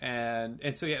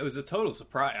 And so yeah, it was a total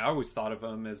surprise. I always thought of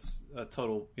him as a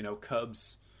total, you know,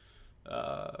 Cubs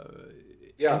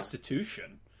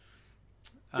institution.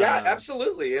 Yeah,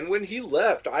 absolutely. And when he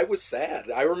left, I was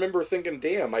sad. I remember thinking,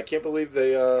 "Damn, I can't believe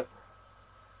they, I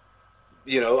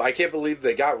can't believe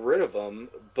they got rid of him."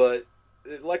 But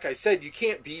like I said, you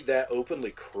can't be that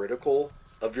openly critical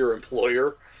of your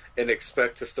employer and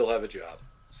expect to still have a job.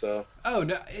 So, oh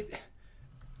no,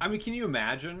 I mean, can you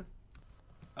imagine,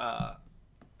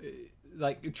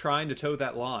 like trying to toe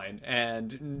that line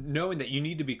and knowing that you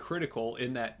need to be critical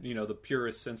in that, you know, the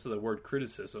purest sense of the word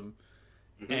criticism.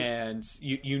 Mm-hmm. And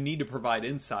you need to provide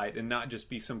insight and not just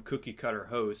be some cookie cutter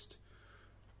host.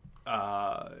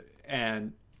 But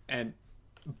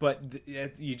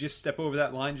you just step over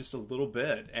that line just a little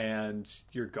bit and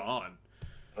you're gone.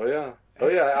 Oh yeah.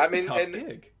 I mean, a tough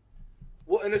gig.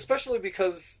 Well, and especially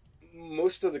because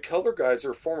most of the color guys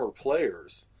are former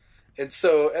players. And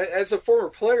so as a former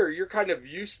player, you're kind of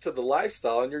used to the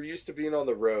lifestyle and you're used to being on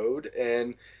the road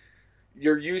and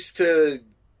you're used to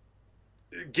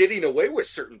getting away with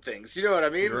certain things, you know what I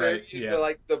mean? Right. Yeah.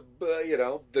 Like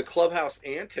the clubhouse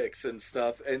antics and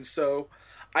stuff. And so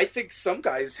I think some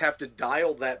guys have to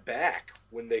dial that back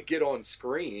when they get on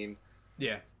screen.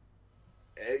 Yeah.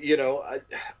 You know,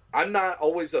 I'm not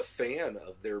always a fan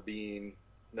of there being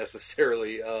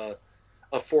necessarily a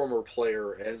former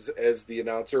player as the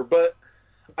announcer, but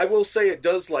I will say it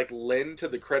does like lend to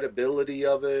the credibility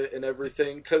of it and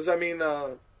everything. Because I mean,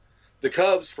 the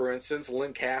Cubs, for instance,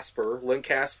 Lynn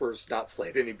Casper's not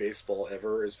played any baseball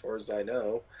ever, as far as I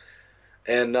know.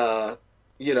 And, I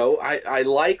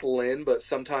like Lynn, but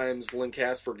sometimes Lynn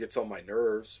Casper gets on my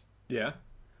nerves. Yeah.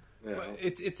 You know. Well,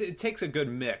 it takes a good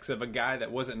mix of a guy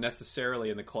that wasn't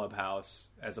necessarily in the clubhouse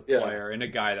as a player and a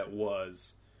guy that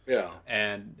was. Yeah.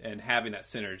 And having that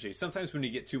synergy. Sometimes when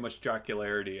you get too much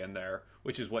jocularity in there,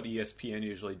 which is what ESPN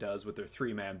usually does with their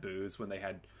three-man booze when they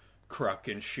had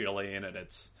Kruk and Schilling, and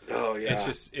it's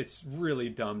it's really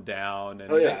dumbed down.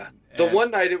 And, the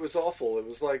one night it was awful. It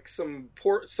was like some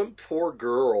poor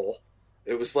girl.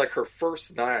 It was like her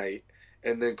first night,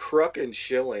 and then Kruk and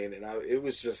Schilling, and it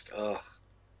was just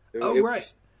it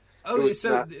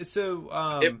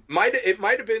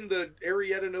might have been the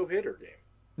Arrieta no-hitter game.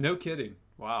 No kidding.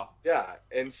 Wow. Yeah,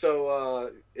 and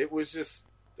so it was just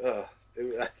I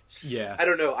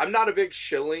don't know. I'm not a big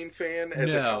Schilling fan as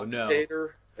a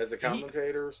commentator. As a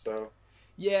commentator, so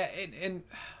yeah, and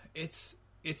it's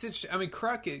interesting. I mean,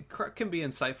 Kruk can be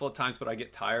insightful at times, but I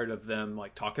get tired of them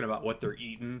like talking about what they're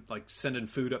eating, like sending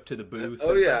food up to the booth.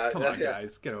 Come on,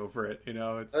 guys, get over it. You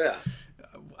know,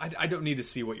 I don't need to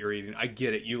see what you're eating. I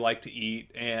get it. You like to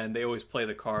eat, and they always play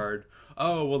the card.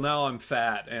 Oh, well, now I'm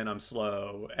fat and I'm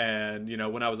slow, and you know,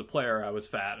 when I was a player, I was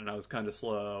fat and I was kind of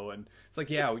slow, and it's like,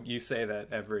 yeah, you say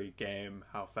that every game,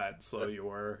 how fat and slow you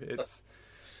were.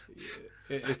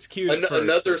 It's cute.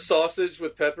 Another sausage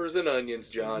with peppers and onions,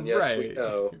 John. Yes, right. We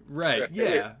know. Right.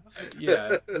 Yeah. We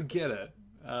get it.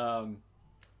 And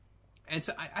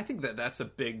so I think that's a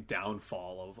big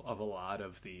downfall of a lot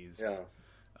of these. Yeah.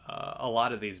 A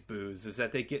lot of these boos is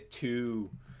that they get too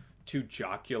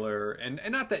jocular, and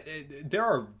not that there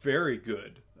are very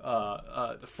good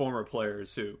former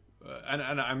players who. And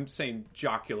I'm saying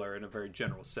jocular in a very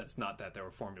general sense, not that they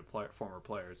were former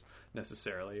players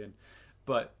necessarily,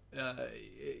 but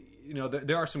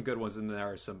there are some good ones and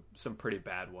there are some pretty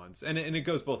bad ones, and it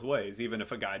goes both ways. Even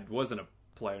if a guy wasn't a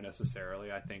player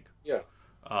necessarily, I think there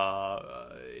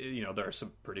are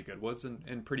some pretty good ones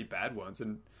and pretty bad ones,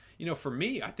 and for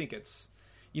me, I think it's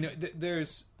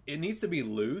it needs to be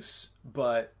loose,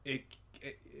 but it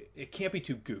can't be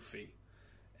too goofy.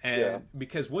 And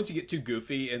because once you get too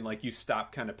goofy and like you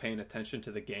stop kind of paying attention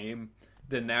to the game,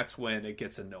 then that's when it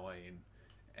gets annoying.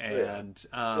 And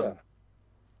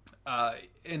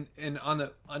and on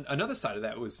another side of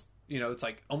that was, it's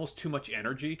like almost too much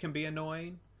energy can be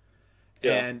annoying.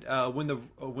 Yeah. And when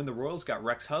the Royals got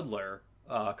Rex Hudler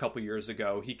a couple years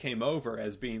ago, he came over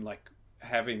as being like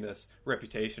having this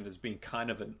reputation as being kind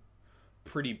of a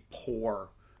pretty poor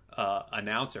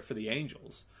announcer for the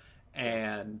Angels,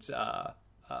 and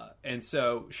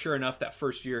so sure enough, that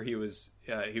first year he was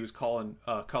calling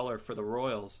color for the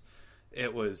Royals.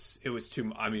 It was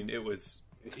too. I mean, he was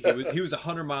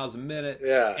 100 miles a minute,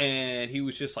 and he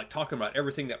was just like talking about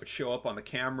everything that would show up on the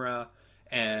camera,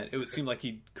 and it would seem like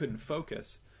he couldn't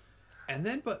focus. And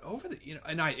then, but over the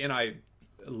and I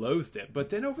loathed it. But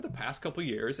then over the past couple of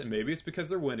years, and maybe it's because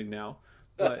they're winning now,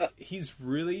 but he's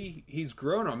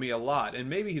grown on me a lot, and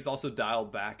maybe he's also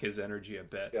dialed back his energy a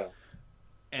bit. Yeah.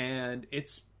 And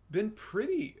it's been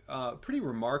pretty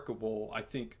remarkable, I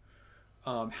think,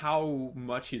 how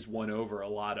much he's won over a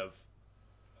lot of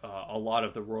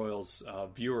the Royals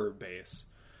viewer base,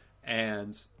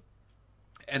 and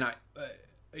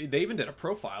they even did a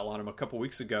profile on him a couple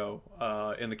weeks ago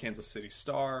in the Kansas City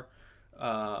Star.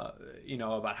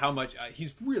 About how much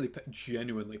he's really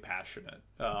genuinely passionate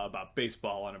about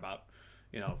baseball and about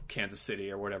Kansas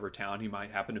City or whatever town he might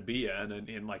happen to be in,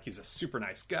 and like he's a super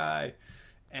nice guy,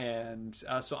 and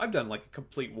so I've done like a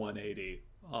complete 180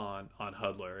 on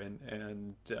Hudler,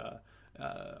 and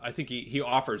I think he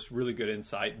offers really good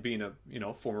insight. Being a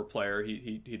former player,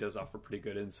 he does offer pretty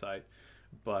good insight,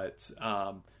 but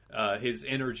his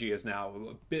energy is now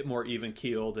a bit more even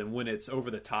keeled, and when it's over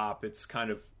the top, it's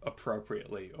kind of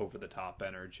appropriately over the top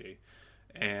energy.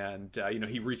 And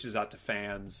he reaches out to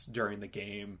fans during the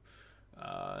game,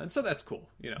 and so that's cool.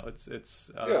 It's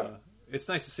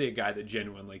nice to see a guy that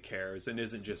genuinely cares and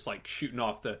isn't just like shooting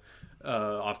off the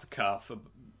cuff,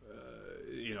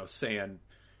 saying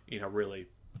really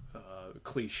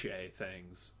cliche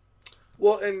things.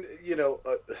 Well, and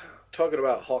talking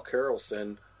about Hawk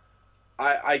Harrelson,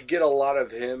 I get a lot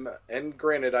of him, and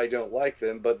granted I don't like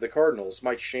them, but the Cardinals,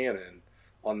 Mike Shannon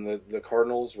on the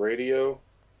Cardinals radio.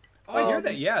 Oh, I hear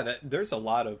that. Yeah, that there's a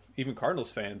lot of even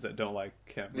Cardinals fans that don't like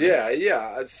him. Right?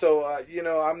 Yeah. So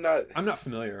I'm not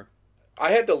familiar.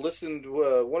 I had to listen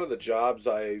to one of the jobs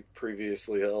I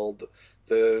previously held.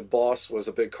 The boss was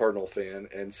a big Cardinal fan,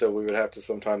 and so we would have to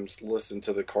sometimes listen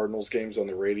to the Cardinals games on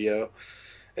the radio.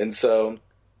 And so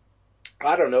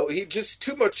I don't know. He just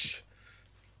too much.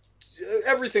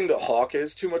 Everything that Hawk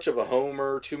is, too much of a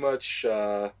homer, too much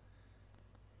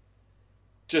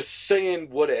just saying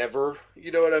whatever, you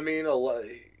know what I mean?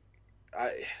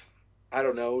 I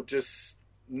don't know, just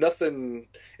nothing.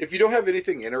 If you don't have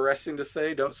anything interesting to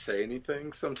say, don't say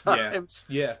anything sometimes.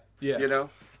 Yeah.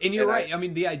 And you're right. I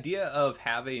mean, the idea of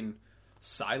having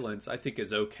silence, I think,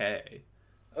 is okay.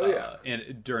 Oh, yeah.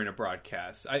 And during a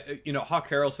broadcast. Hawk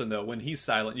Harrelson, though, when he's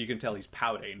silent, you can tell he's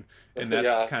pouting, and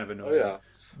that's kind of annoying. Oh, yeah.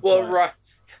 Well,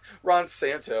 Ron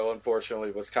Santo,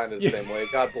 unfortunately, was kind of the same way.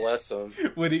 God bless him.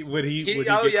 Would he get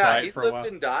quiet for a while? He lived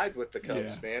and died with the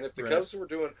Cubs, man. If the right. Cubs were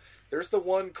doing... There's the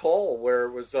one call where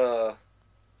it was... I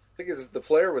think the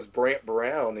player was Brant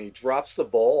Brown, and he drops the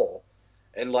ball.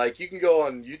 And, you can go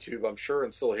on YouTube, I'm sure,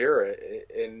 and still hear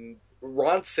it. And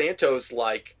Ron Santo's,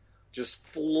 just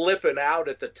flipping out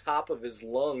at the top of his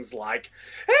lungs, like,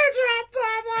 he dropped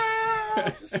the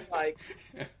ball! Just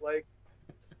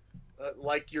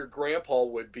like your grandpa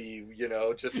would be,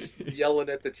 just yelling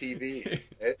at the TV.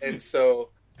 And so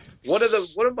one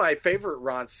of my favorite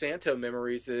Ron Santo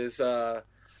memories is I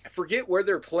forget where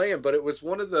they're playing, but it was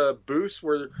one of the booths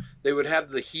where they would have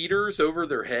the heaters over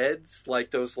their heads, like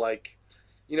those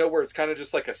where it's kind of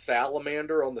just like a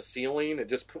salamander on the ceiling. It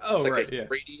just puts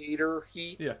radiator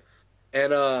heat. Yeah.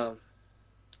 And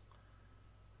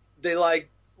they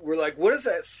we're like, what is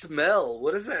that smell?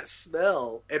 What is that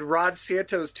smell? And Ron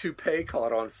Santo's toupee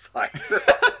caught on fire.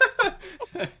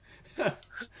 Wow.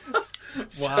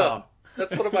 So,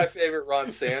 that's one of my favorite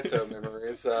Ron Santo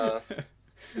memories. I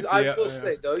will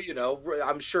say, though,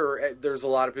 I'm sure there's a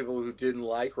lot of people who didn't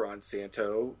like Ron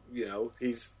Santo.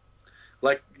 He's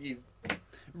like...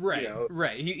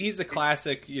 Right. He's a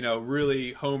classic,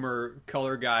 really Homer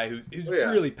color guy who's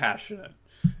really passionate.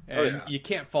 And you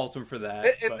can't fault him for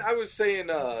that. And I was saying,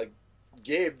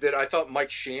 Gabe, that I thought Mike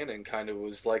Shannon kind of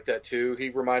was like that too. He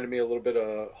reminded me a little bit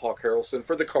of Hawk Harrelson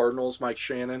for the Cardinals, Mike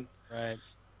Shannon. Right.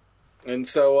 And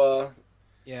so,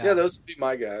 those would be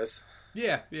my guys.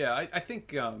 Yeah. I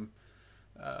think, I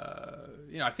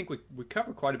think we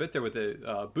covered quite a bit there with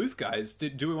the booth guys.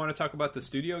 Do we want to talk about the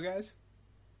studio guys?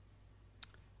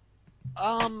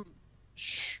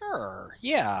 Sure.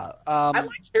 Yeah. I like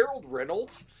Harold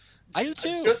Reynolds. I do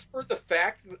too. Just for the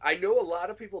fact that I know a lot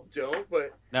of people don't,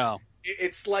 but no,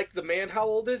 it's like the man. How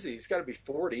old is he? He's got to be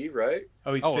 40, right?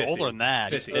 Oh, he's 50. Older than that.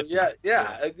 50. He's 50.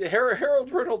 Yeah.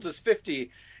 Harold Reynolds is 50,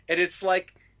 and it's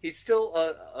like he's still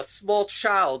a small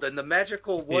child, and the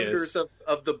magical wonders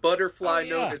of the butterfly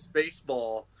known as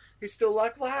baseball. He's still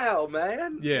like, wow,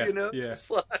 man. Yeah, just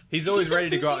like... He's always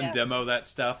ready to go out and demo that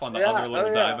stuff on the other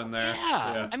little diamond there.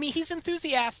 Yeah. I mean, he's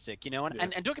enthusiastic, and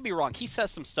don't get me wrong, he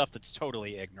says some stuff that's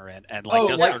totally ignorant, and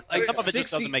some of it just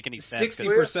doesn't make any sense.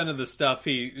 60% of the stuff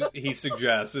he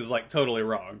suggests is totally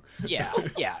wrong. Yeah,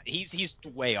 he's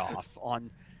way off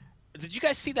on. Did you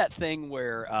guys see that thing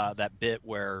where that bit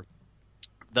where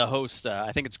the host,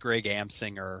 I think it's Greg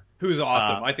Amsinger, who's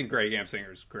awesome. I think Greg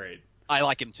Amsinger's great. I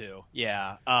like him too.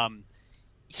 Yeah.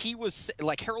 he was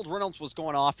like, Harold Reynolds was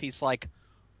going off. He's like,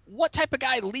 what type of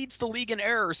guy leads the league in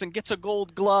errors and gets a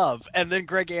Gold Glove? And then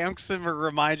Greg Amsinger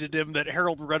reminded him that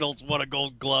Harold Reynolds won a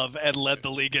Gold Glove and led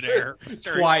the league in errors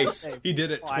twice. He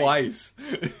did it twice.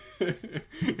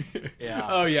 Yeah.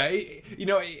 Oh yeah. You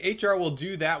know, HR will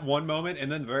do that one moment,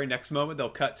 and then the very next moment they'll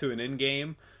cut to an in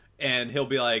game, and he'll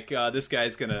be like, "This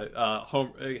guy's gonna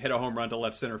hit a home run to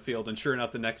left center field," and sure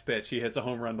enough, the next pitch he hits a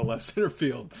home run to left center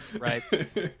field. Right.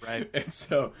 Right. And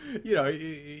so, you know,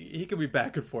 he can be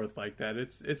back and forth like that.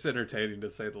 It's entertaining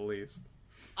to say the least.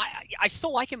 I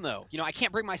still like him though. You know, I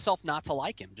can't bring myself not to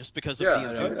like him just because of the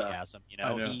enthusiasm. You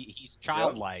know, he's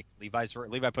childlike. Yep.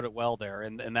 Levi put it well there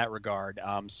in that regard.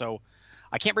 So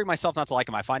I can't bring myself not to like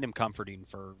him. I find him comforting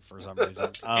for some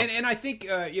reason. And I think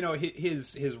you know,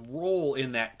 his role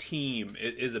in that team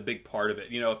is a big part of it.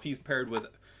 You know, if he's paired with,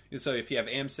 so if you have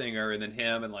Amsinger and then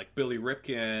him and like Billy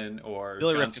Ripken or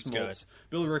Billy John Ripken's Smoltz. good.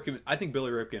 Billy Ripken, I think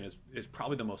Billy Ripken is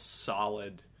probably the most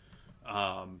solid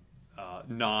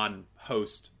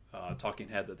non-host talking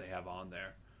head that they have on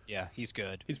there. Yeah, he's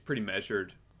good. He's pretty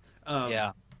measured.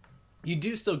 Yeah, you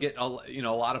do still get a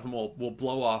lot of them will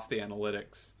blow off the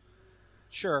analytics.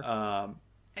 Sure.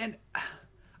 And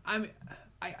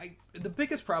the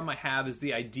biggest problem I have is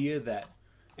the idea that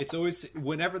it's always,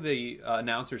 whenever the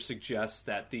announcer suggests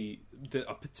that a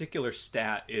particular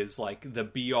stat is like the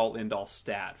be all end all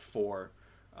stat for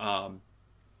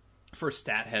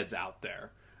stat heads out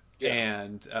there. Yeah.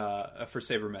 And for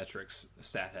sabermetrics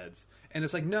stat heads, and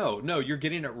it's like no, you're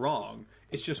getting it wrong.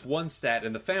 It's just one stat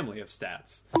in the family of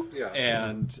stats. Yeah.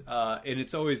 And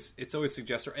it's always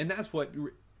suggested, and that's what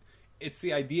it's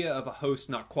the idea of a host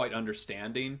not quite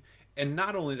understanding, and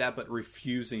not only that, but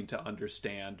refusing to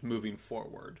understand moving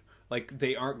forward. Like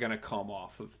they aren't going to come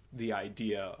off of the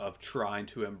idea of trying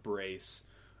to embrace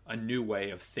a new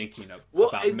way of thinking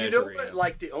about measuring. You know what?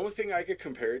 Like the only thing I could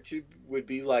compare it to would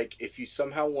be like if you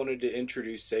somehow wanted to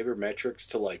introduce sabermetrics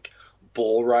to like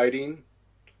bull riding.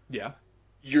 Yeah.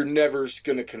 You're never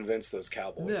going to convince those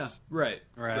cowboys. Yeah, right.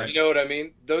 You know what I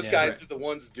mean? Those guys are the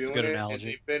ones doing it, analogy. and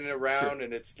they've been around,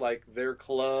 and it's like their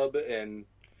club, and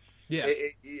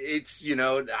it's you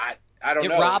know I don't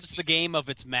know. It robs the game of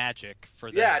its magic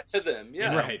for them. Yeah, to them.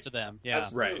 Yeah, right. To them. Yeah,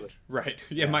 absolutely. Right.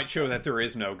 Yeah, it might show that there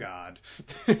is no God.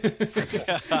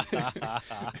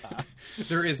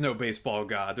 There is no baseball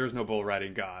God. There's no bull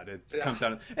riding God. It comes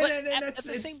down, and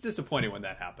it's disappointing when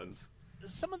that happens.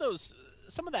 Some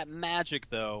of that magic,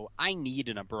 though, I need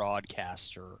in a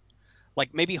broadcaster.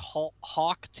 Like maybe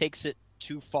Hawk takes it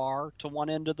too far to one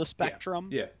end of the spectrum.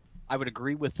 Yeah. I would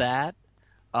agree with that.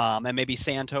 And maybe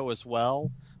Santo as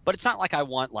well. But it's not like I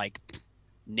want like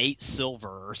Nate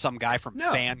Silver or some guy from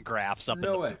Fangraphs up in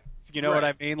the way. You know what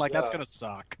I mean? Like that's gonna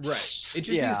suck. Right. It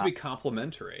just needs to be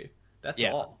complementary. That's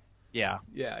all. Yeah.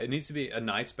 Yeah. It needs to be a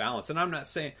nice balance. And I'm not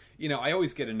saying, you know, I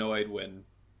always get annoyed when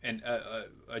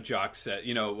a jock said,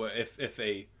 you know, if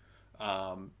a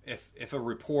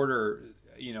reporter,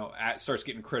 you know, starts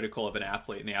getting critical of an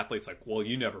athlete, and the athlete's like, "Well,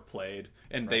 you never played,"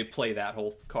 and they play that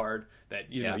whole card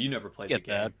that you know you never played the game.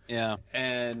 That. Yeah,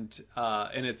 and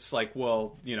it's like,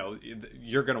 well, you know,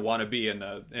 you're going to want to be in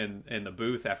the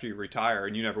booth after you retire,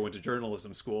 and you never went to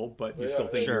journalism school, but you still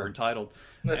think you're entitled.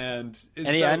 And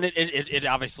it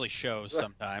obviously shows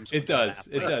sometimes. It does,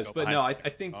 but no, I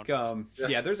think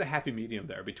there's a happy medium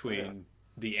there between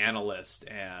the analyst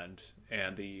and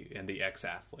the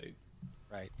ex-athlete.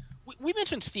 Right. We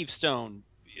mentioned Steve Stone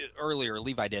earlier.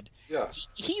 Levi did. Yeah.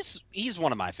 He's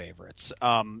one of my favorites.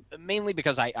 Mainly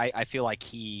because I feel like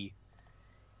he's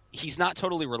not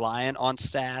totally reliant on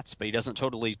stats, but he doesn't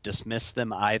totally dismiss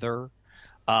them either.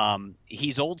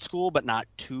 He's old school, but not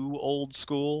too old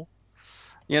school.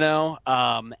 You know.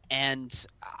 And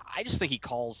I just think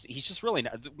he's just really,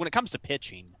 when it comes to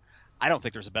pitching, I don't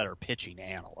think there's a better pitching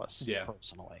analyst. Yeah.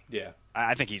 Personally. Yeah.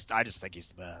 I just think he's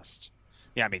the best.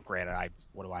 Yeah, I mean, granted,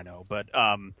 what do I know? But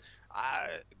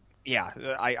I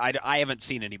haven't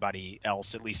seen anybody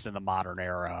else, at least in the modern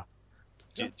era,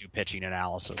 do pitching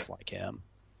analysis like him.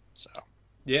 So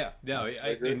yeah, no,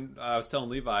 I was telling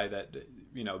Levi that,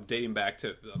 you know, dating back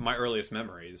to my earliest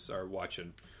memories are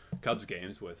watching Cubs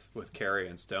games with Carey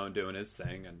and Stone doing his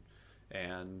thing,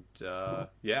 and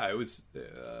it was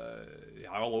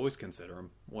I'll always consider him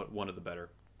one of the better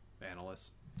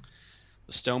analysts.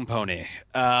 The Stone Pony.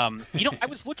 You know, I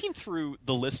was looking through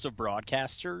the list of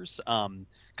broadcasters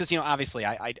because, you know, obviously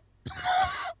I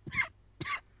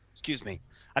excuse me,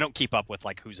 I don't keep up with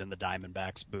like who's in the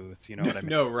Diamondbacks booth. You know what I mean?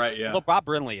 No, right? Yeah. Although Bob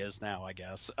Brenly is now, I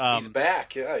guess. He's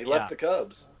back. Yeah, he left the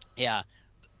Cubs. Yeah.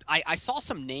 I saw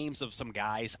some names of some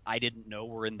guys I didn't know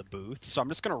were in the booth, so I'm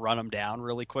just going to run them down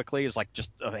really quickly as like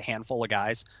just a handful of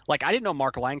guys. Like I didn't know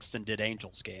Mark Langston did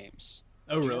Angels games.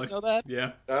 Oh, Did you really? guys know that?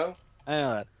 Yeah. No? I didn't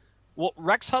know that. Well,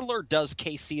 Rex Hudler does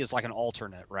KC as like an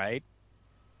alternate, right?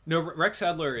 No, Rex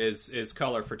Hudler is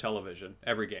color for television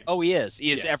every game. Oh, he is.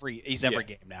 He's Yeah. every Yeah.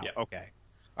 game now. Yeah. Okay.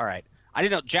 All right. I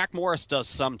didn't know Jack Morris does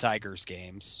some Tigers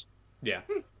games. Yeah.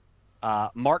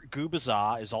 Mark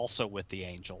Gubazah is also with the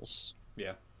Angels.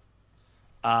 Yeah.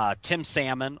 Tim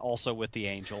Salmon also with the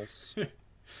Angels.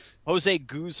 Jose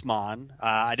Guzman.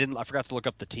 I forgot to look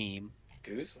up the team.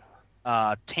 Guzman.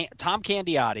 Tom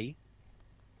Candiotti.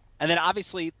 And then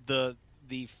obviously the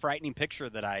frightening picture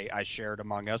that I shared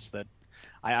among us that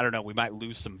I don't know, we might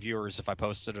lose some viewers if I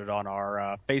posted it on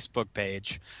our Facebook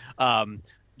page.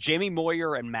 Jamie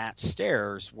Moyer and Matt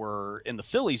Stairs were in the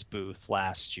Phillies booth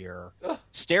last year. Ugh.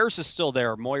 Stairs is still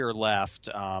there. Moyer left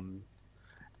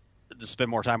to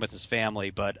spend more time with his family,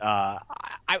 but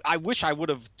I wish I would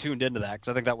have tuned into that because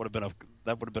I think that would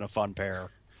have been a fun pair.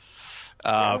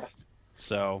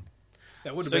 So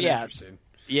That would have So, been yeah, interesting.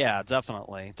 yeah,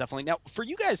 definitely. Now, for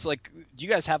you guys, like, do you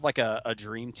guys have like a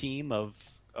dream team of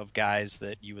guys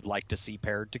that you would like to see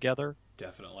paired together?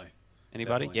 Definitely.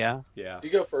 Anybody? Definitely. Yeah. Yeah. You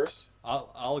go first.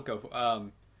 I'll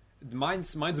go.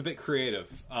 Mine's a bit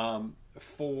creative.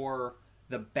 For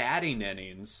the batting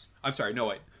innings, I'm sorry, no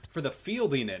wait. For the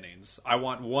fielding innings, I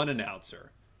want one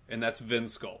announcer, and that's Vin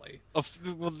Scully.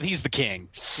 Well, he's the king.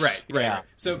 Right. Yeah. Right.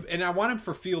 So, and I want him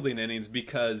for fielding innings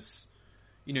because,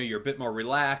 you know, you're a bit more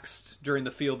relaxed during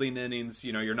the fielding innings.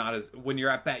 You know, you're not as when you're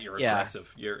at bat, you're Yeah.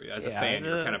 aggressive. You're as a fan,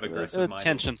 you're kind of aggressive. The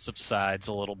tension subsides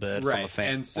a little bit from a Right. fan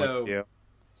And point so, of view.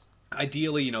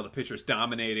 ideally, you know, the pitcher's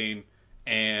dominating,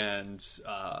 and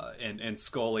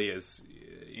Scully is,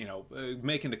 you know,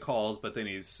 making the calls, but then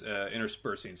he's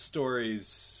interspersing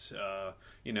stories,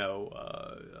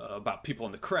 about people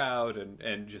in the crowd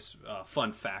and just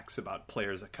fun facts about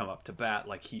players that come up to bat,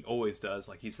 like he always does,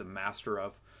 like he's the master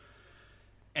of.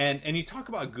 And you talk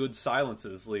about good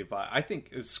silences, Levi. I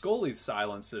think Scully's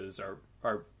silences are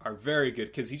very good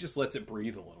because he just lets it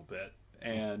breathe a little bit,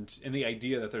 and the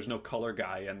idea that there's no color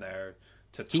guy in there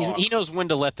to talk. He knows when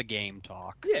to let the game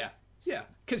talk. Yeah,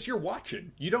 because you're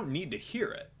watching. You don't need to hear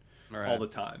it Right. all the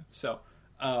time. So,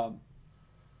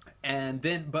 and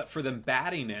then, but for the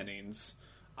batting innings,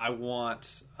 I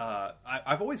want.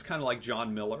 I've always kind of liked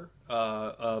John Miller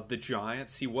of the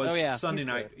Giants. He was Sunday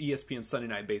night ESPN Sunday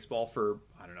Night Baseball for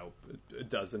I don't know a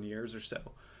dozen years or so.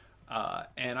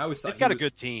 And I always thought They've got a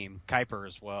good team. Kuiper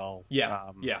as well.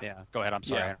 Yeah. Go ahead. I'm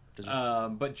sorry. Yeah.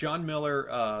 But John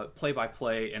Miller,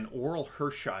 play-by-play, and Oral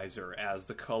Hershiser as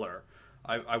the color.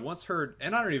 I once heard,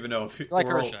 and I don't even know if You like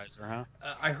Hershiser,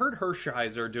 huh? I heard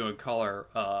Hershiser doing color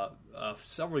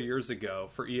several years ago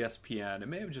for ESPN. It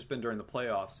may have just been during the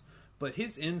playoffs, but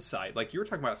his insight, like you were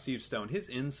talking about Steve Stone, his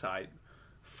insight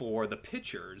for the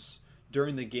pitchers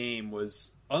during the game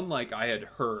was unlike I had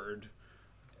heard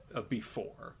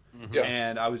before. Mm-hmm. Yeah.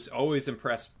 And I was always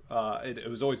impressed. It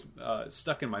was always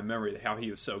stuck in my memory how he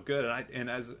was so good.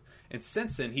 And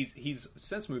since then he's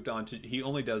since moved on to he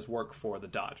only does work for the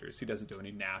Dodgers. He doesn't do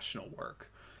any national work.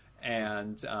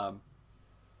 And so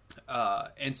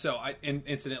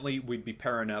incidentally we'd be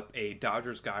pairing up a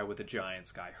Dodgers guy with a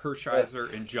Giants guy,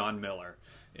 Hershiser and John Miller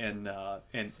in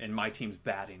my team's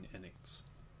batting innings.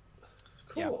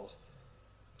 Cool.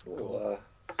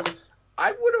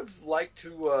 I would have liked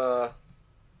to.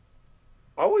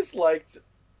 I always liked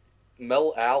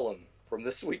Mel Allen from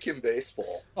This Week in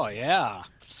Baseball. Oh yeah.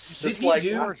 Did he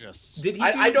do? Gorgeous. Did he?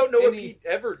 I don't know if he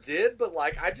ever did, but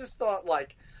like I just thought,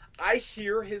 like I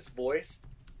hear his voice,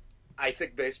 I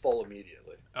think baseball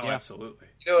immediately. Oh, Yeah. absolutely.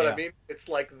 You know what I mean? It's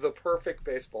like the perfect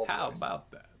baseball How voice.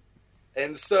 about that?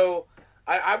 And so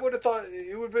I would have thought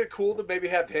it would be cool to maybe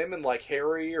have him and like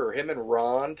Harry or him and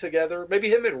Ron together. Maybe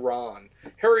him and Ron.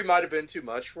 Harry might have been too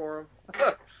much for him.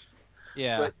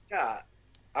 Yeah. But yeah,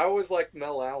 I always liked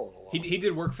Mel Allen a lot. He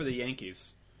did work for the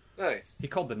Yankees. Nice.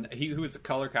 He was the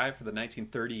color guy for the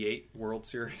 1938 World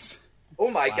Series. Oh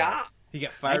my Wow. God. He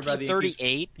got fired by the Yankees.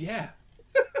 1938. Yeah.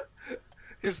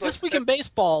 Because This Week in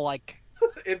Baseball, like,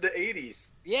 In the 80s.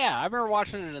 yeah, I remember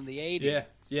watching it in the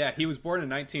 80s. Yeah. He was born in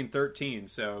 1913,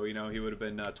 so he would have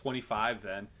been 25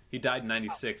 then. He died in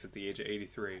 96 at the age of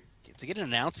 83. To get an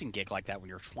announcing gig like that when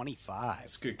you're 25.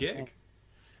 It's a good gig.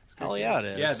 It's a good Hell gig. yeah, it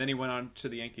is. Yeah, then he went on to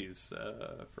the Yankees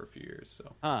for a few years.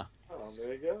 So. Huh. Oh,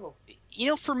 there you go. You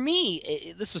know, for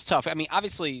me, this was tough. I mean,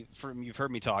 obviously, you've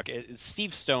heard me talk. It's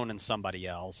Steve Stone and somebody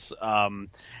else.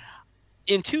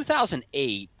 In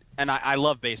 2008, and I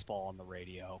love baseball on the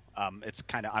radio. I'm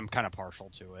kind of partial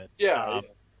to it. Yeah,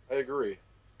 I agree.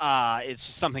 It's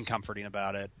just something comforting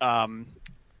about it.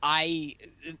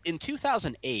 In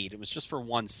 2008, it was just for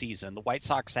one season. The White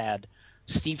Sox had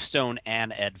Steve Stone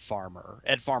and Ed Farmer.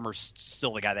 Ed Farmer's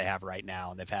still the guy they have right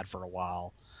now, and they've had for a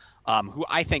while. Who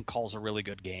I think calls a really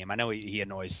good game. I know he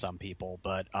annoys some people,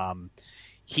 but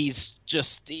he's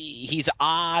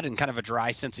odd and kind of a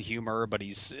dry sense of humor. But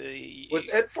was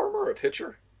Ed Farmer a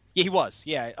pitcher? Yeah, he was.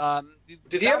 Yeah.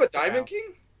 Did he have a Diamond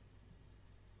King?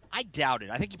 I doubt it.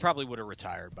 I think he probably would have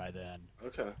retired by then.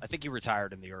 Okay. I think he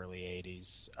retired in the early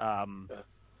 80s.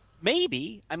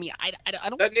 Maybe. I mean, I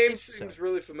don't. That name seems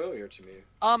really familiar to me.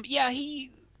 Yeah,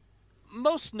 he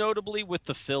most notably with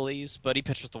the Phillies, but he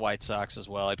pitched with the White Sox as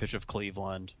well. He pitched with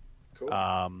Cleveland. Cool.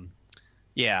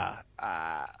 Yeah.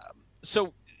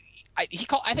 So I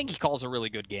think he calls a really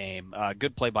good game.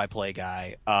 Good play-by-play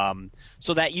guy.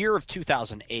 So that year of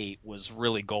 2008 was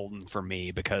really golden for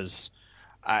me because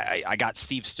I got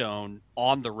Steve Stone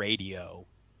on the radio,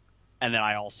 and then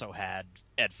I also had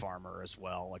Ed Farmer as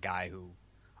well, a guy who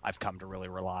I've come to really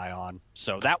rely on.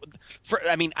 So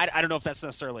I don't know if that's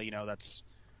necessarily,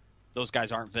 those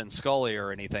guys aren't Vin Scully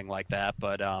or anything like that,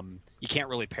 but you can't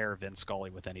really pair Vin Scully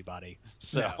with anybody.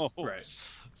 So, yeah, right.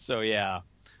 So yeah.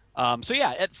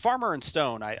 Ed Farmer and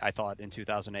Stone, I thought in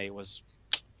 2008 was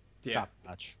top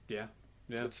notch. Yeah.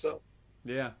 Good stuff.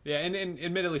 Yeah, and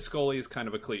admittedly, Scully is kind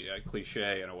of a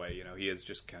cliche in a way. He is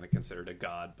just kind of considered a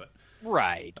god, but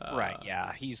right,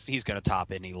 yeah, he's going to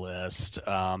top any list.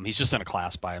 He's just in a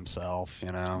class by himself,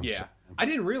 Yeah, so. I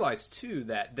didn't realize too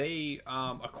that they,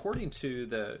 according to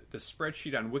the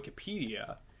spreadsheet on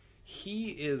Wikipedia, he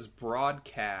is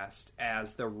broadcast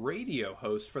as the radio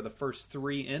host for the first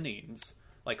 3 innings,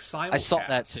 like simulcast. I saw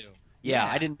that too. Yeah,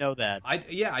 I didn't know that. I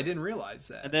didn't realize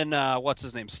that. And then what's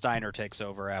his name? Steiner takes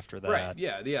over after that. Right.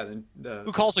 Yeah. Then,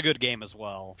 who calls a good game as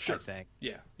well? Sure. I think.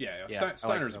 Yeah.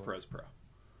 Steiner's a pro's pro.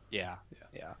 Yeah,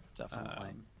 definitely.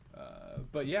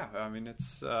 But yeah, I mean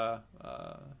it's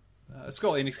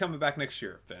Scully, and he's coming back next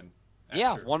year, Finn.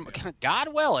 God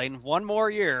willing, one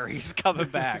more year, he's coming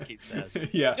back. He says.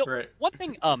 Yeah. Right. One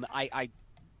thing, I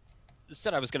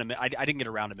said I was going to. I didn't get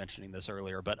around to mentioning this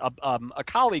earlier, but a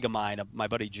colleague of mine, my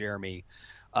buddy Jeremy,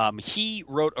 he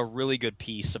wrote a really good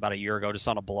piece about a year ago, just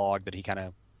on a blog that he kind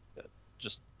of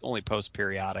just only posts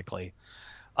periodically,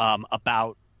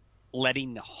 about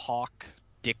letting Hawk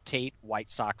dictate White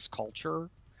Sox culture,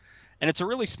 and it's a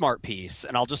really smart piece.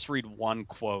 And I'll just read one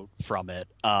quote from it.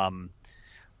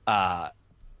 Bad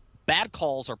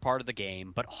calls are part of the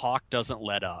game, but Hawk doesn't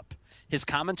let up. His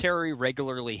commentary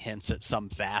regularly hints at some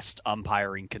vast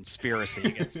umpiring conspiracy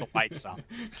against the White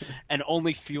Sox and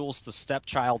only fuels the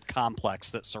stepchild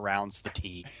complex that surrounds the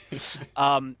team.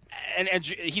 And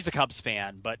he's a Cubs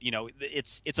fan, but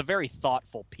it's a very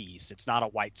thoughtful piece. It's not a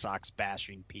White Sox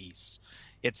bashing piece.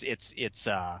 He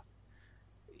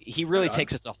really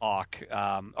takes it to Hawk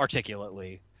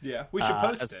articulately. Yeah, we should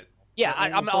post it. Yeah,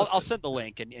 I'll send the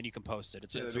link and you can post it.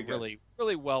 It's a really,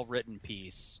 really well written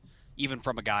piece. Even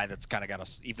from a guy that's kind of got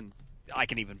I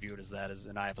can even view it as that,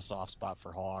 and I have a soft spot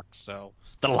for Hawks, so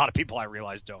that a lot of people I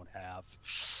realize don't have.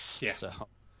 Yeah. So,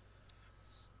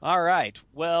 all right.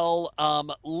 Well,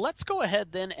 let's go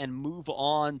ahead then and move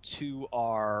on to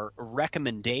our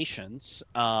recommendations.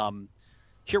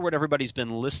 Hear what everybody's been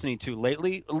listening to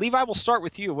lately. Levi, we'll start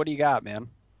with you. What do you got, man?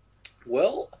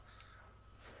 Well,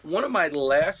 one of my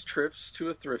last trips to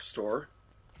a thrift store,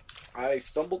 I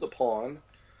stumbled upon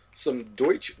some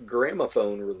Deutsche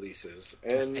Grammophon releases,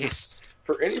 and nice.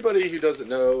 For anybody who doesn't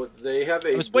know, they have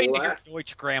a I was waiting to hear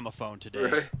Deutsche Grammophon today,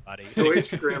 right? buddy.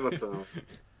 Deutsche Grammophon,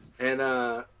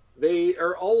 and they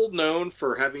are all known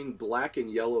for having black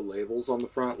and yellow labels on the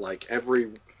front. Like every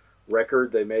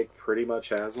record they make, pretty much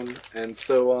has them. And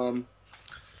so,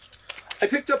 I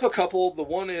picked up a couple. The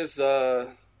one is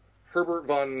Herbert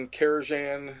von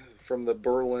Karajan from the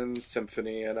Berlin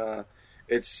Symphony, and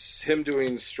it's him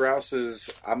doing Strauss's,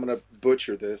 I'm going to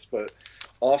butcher this, but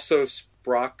also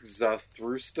Sprach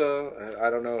Zarathustra. I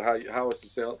don't know how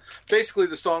it's spelled. Basically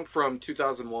the song from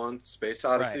 2001, Space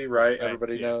Odyssey, right?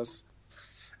 Everybody knows.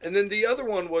 And then the other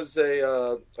one was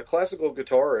a classical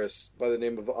guitarist by the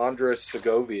name of Andres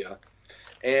Segovia.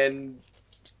 And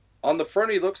on the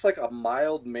front he looks like a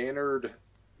mild-mannered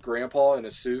grandpa in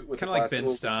a suit with kind a of like Ben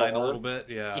Stein guitar. a little bit,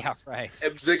 yeah, right.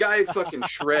 And the guy fucking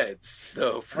shreds,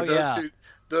 though. For those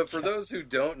who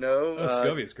don't know,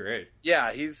 Segovia's great.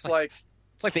 Yeah, he's like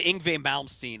it's like the Yngwie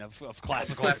Malmsteen of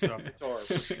classical guitar,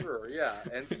 for sure. Yeah,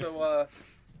 and so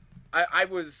I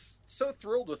was so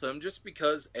thrilled with them just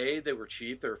because they were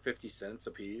cheap. They were 50 cents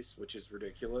a piece, which is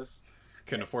ridiculous.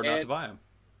 Couldn't afford not to buy them.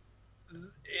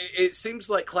 It seems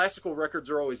like classical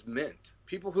records are always mint.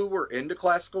 People who were into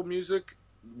classical music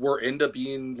were end up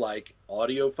being like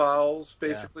audiophiles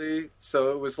basically.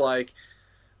 So it was like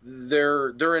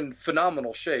they're in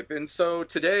phenomenal shape. And so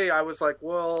today I was like,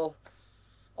 well,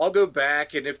 I'll go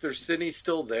back, and if there's any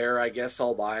still there, I guess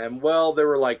I'll buy them. Well, there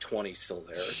were like 20 still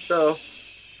there. So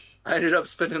I ended up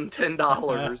spending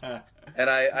 $10 and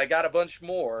I got a bunch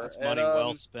more. That's money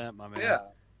well spent, my man. Yeah.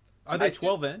 Are they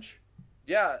 12-inch?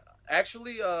 Yeah,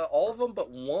 actually, all of them but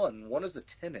one. One is a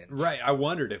 10-inch. Right, I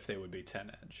wondered if they would be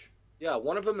 10-inch. Yeah,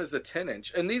 one of them is a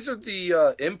 10-inch, and these are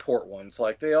the import ones.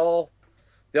 Like they all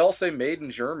say made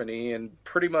in Germany, and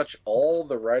pretty much all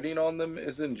the writing on them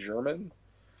is in German.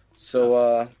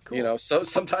 So Cool. you know, so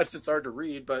sometimes it's hard to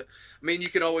read, but I mean, you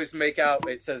can always make out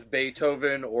it says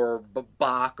Beethoven or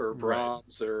Bach or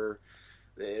Brahms or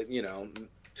you know,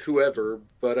 whoever.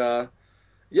 But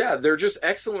yeah, they're just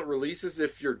excellent releases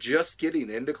if you're just getting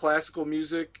into classical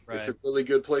music. Right. It's a really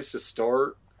good place to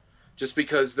start, just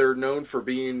because they're known for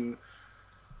being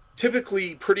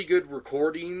typically pretty good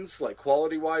recordings, like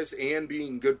quality-wise, and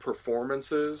being good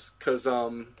performances. Because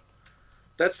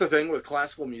that's the thing with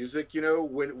classical music, you know,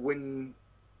 when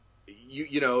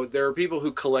you know, there are people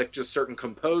who collect just certain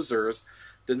composers,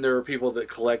 then there are people that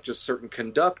collect just certain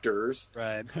conductors.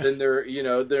 Right. Then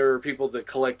there are people that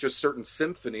collect just certain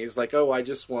symphonies, like, oh, I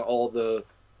just want all the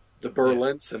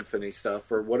Berlin Symphony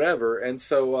stuff or whatever. And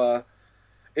so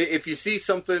if you see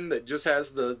something that just has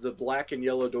the black and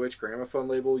yellow Deutsche Grammophon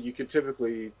label, you could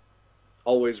typically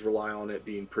always rely on it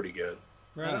being pretty good.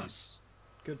 Right. Nice.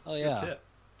 Good. Oh, yeah. Good tip.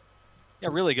 Yeah,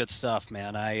 really good stuff,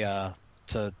 man. I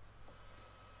to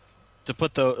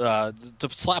put to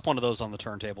slap one of those on the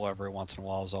turntable every once in a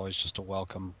while is always just a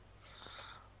welcome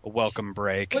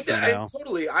break. But You know?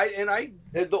 totally.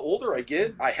 The older I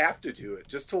get, I have to do it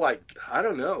just to, like, I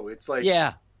don't know. It's like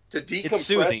Yeah, to decompress it's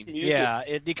soothing. music. Yeah,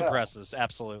 it decompresses.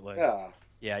 Absolutely. Yeah.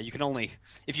 Yeah, you can only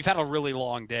if you've had a really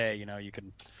long day, you know, you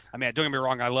can. I mean, don't get me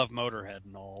wrong, I love Motorhead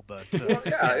and all, but Well,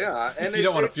 yeah. And You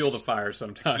don't want to it's fuel the just- fire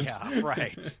sometimes. yeah,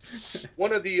 right.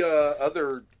 One of the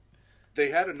other, they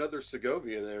had another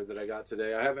Segovia there that I got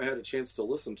today. I haven't had a chance to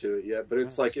listen to it yet, but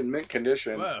it's like in mint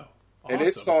condition. Whoa. And Awesome.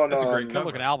 it's on, That's a great Good cover.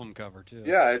 looking album cover too.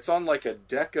 Yeah, it's on like a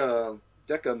Decca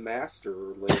Master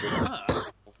label.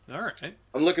 Ah, all right.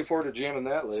 I'm looking forward to jamming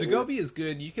that later. Segovia is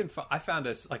good. You can. I found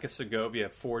a Segovia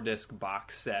 4-disc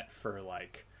box set for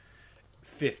like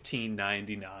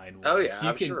 $15.99. Oh, yeah, you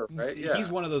I'm can, sure, right? Yeah. He's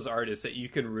one of those artists that you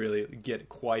can really get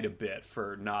quite a bit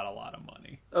for not a lot of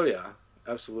money. Oh yeah,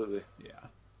 absolutely. Yeah.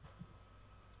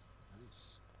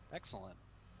 Nice. Excellent.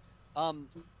 I'll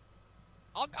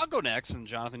go next, and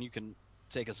Jonathan, you can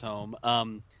take us home.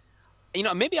 You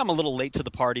know, maybe I'm a little late to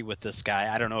the party with this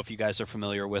guy. I don't know if you guys are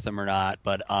familiar with him or not,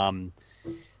 but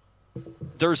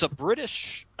there's a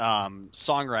British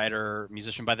songwriter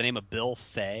musician by the name of Bill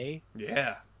Fay.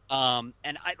 Yeah. And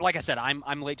like I said,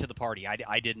 I'm late to the party.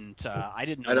 I didn't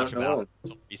know much about him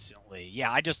until recently.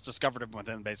 Yeah, I just discovered him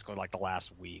within basically like the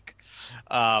last week.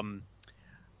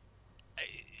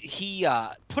 He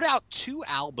put out 2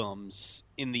 albums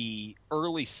in the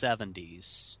early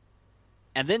 70s,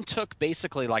 and then took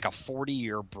basically like a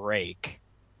 40-year break,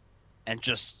 and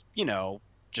just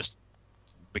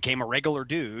became a regular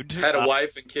dude. Had a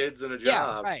wife and kids and a job.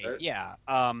 Yeah, right. Yeah.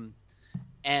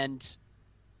 And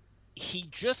he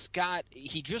just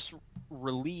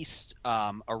released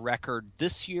a record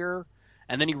this year,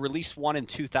 and then he released one in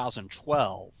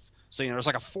 2012. So there's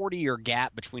like a 40-year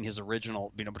gap between his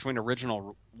original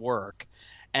work,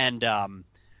 and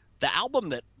the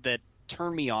album that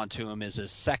turned me on to him is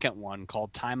his second one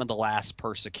called "Time of the Last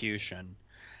Persecution,"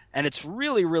 and it's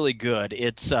really, really good.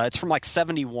 It's from like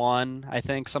 71, I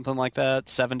think, something like that,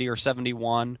 70 or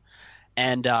 71,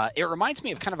 and it reminds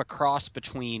me of kind of a cross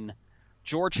between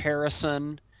George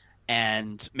Harrison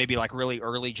and maybe like really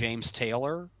early James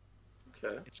Taylor.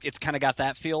 Okay. It's kind of got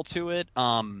that feel to it.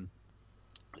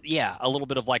 Yeah, a little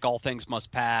bit of like All Things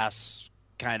Must Pass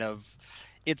kind of.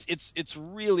 It's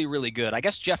really, really good. I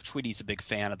guess Jeff Tweedy's a big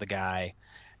fan of the guy,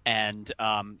 and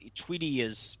Tweedy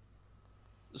is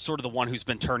sort of the one who's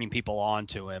been turning people on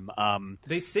to him.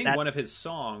 They sing one of his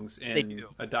songs in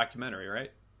a documentary,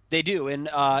 right? They do in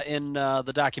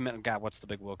the document. God, what's the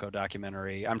Big Wilco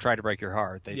documentary? I'm Trying to Break Your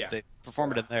Heart. They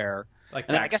performed it there, like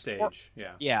and backstage.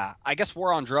 Yeah. I guess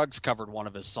War on Drugs covered one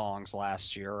of his songs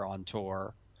last year on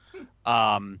tour.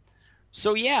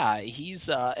 So yeah, he's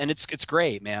and it's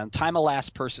great, man. Time of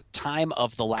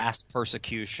the Last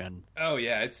Persecution. Oh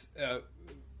yeah, it's.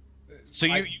 So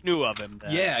you knew of him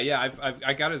then. Yeah.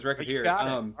 I got his record here. Got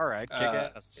it. All right, kick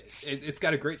ass. It's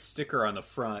got a great sticker on the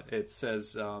front. It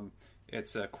says.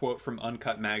 It's a quote from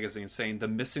Uncut Magazine saying the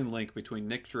missing link between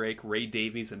Nick Drake, Ray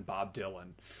Davies, and Bob Dylan.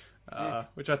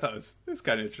 which I thought was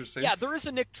kind of interesting. Yeah, there is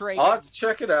a Nick Drake. I'll have to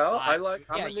check it out. I'm a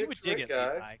you Nick would dig Drake it,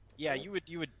 guy. Levi. Yeah,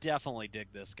 you would definitely dig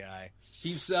this guy.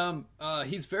 He's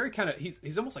very kind of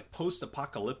he's almost like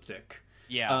post-apocalyptic.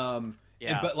 Yeah.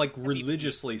 But like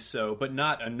religiously so, but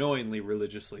not annoyingly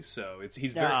religiously so.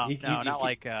 He's not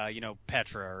like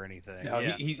Petra or anything. No,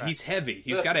 yeah, he's heavy.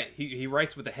 He's got he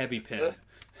writes with a heavy pen.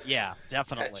 Yeah,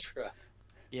 definitely. Petra.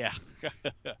 Yeah.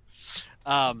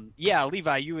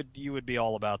 Levi, you would be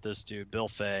all about this dude, Bill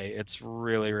Fay. It's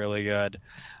really, really good.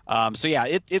 I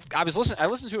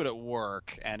listened to it at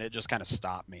work and it just kind of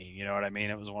stopped me. You know what I mean?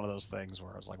 It was one of those things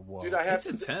where I was like, whoa. Dude, it's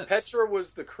intense. Petra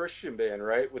was the Christian band,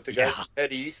 right? With the guy from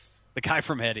Head East. The guy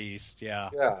from Head East, yeah.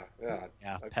 Yeah. Okay.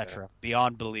 Petra,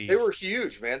 beyond belief. They were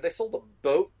huge, man. They sold a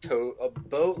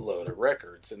boatload of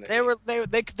records, and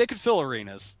they could fill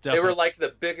arenas. Definitely. They were like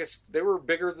the biggest. They were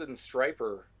bigger than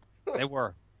Stryper. They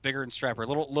were bigger than Stryper.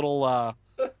 Little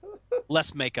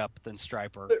less makeup than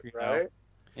Stryper, right?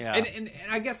 Yeah. And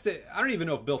I guess I don't even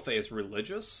know if Bill Fay is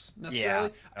religious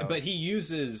necessarily, but he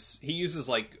uses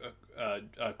like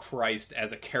Christ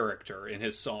as a character in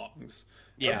his songs.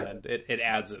 Yeah, and it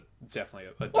adds definitely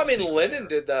a well, I mean, Lennon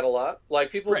did that a lot.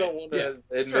 Like people don't want to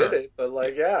admit it, but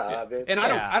like, I mean, and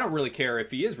I don't really care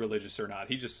if he is religious or not.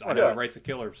 He just I know he writes a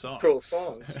killer song. Cool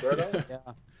songs, right on. Yeah.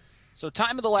 So,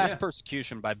 Time of the Last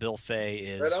Persecution by Bill Fay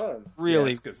is right on.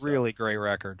 really great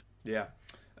record. Yeah.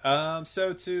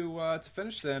 So to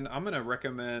finish, then I'm going to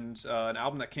recommend an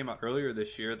album that came out earlier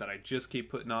this year that I just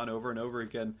keep putting on over and over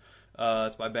again.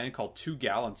 It's by a band called Two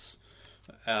Gallants.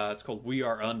 It's called We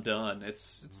Are Undone.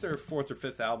 It's their 4th or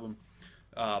 5th album.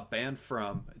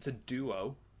 It's a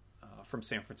duo from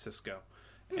San Francisco,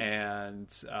 and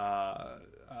like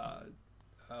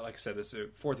I said, this is a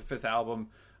 4th or 5th album.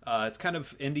 It's kind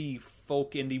of indie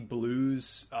folk, indie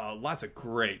blues. Lots of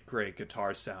great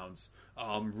guitar sounds.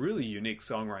 Really unique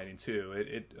songwriting too.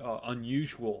 It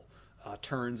unusual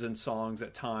turns in songs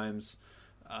at times.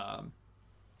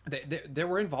 They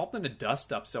were involved in a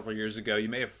dust-up several years ago. You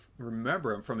may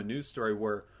remember them from a news story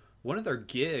where one of their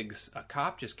gigs, a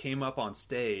cop just came up on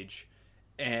stage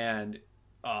and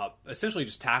essentially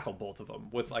just tackled both of them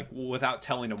without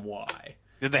telling them why.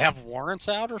 Did they have warrants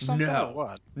out or something? No. Or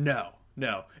what? No.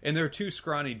 And they're two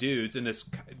scrawny dudes, and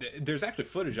there's actually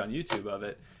footage on YouTube of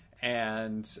it,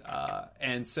 and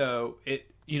so it,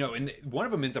 and one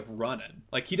of them ends up running.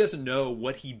 Like, he doesn't know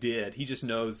what he did. He just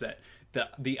knows that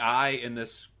the eye in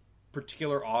this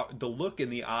particular, the look in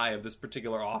the eye of this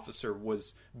particular officer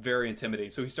was very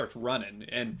intimidating. So he starts running,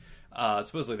 and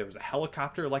supposedly there was a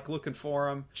helicopter looking for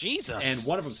him. Jesus! And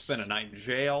one of them spent a night in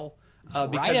jail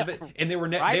because of it. And they were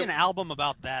an album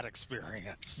about that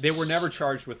experience. They were never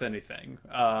charged with anything.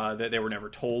 They were never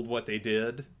told what they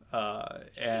did.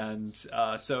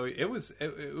 So it was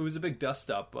a big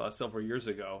dust up several years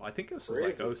ago. I think it was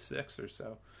like 2006 or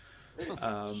so.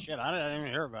 Shit, I didn't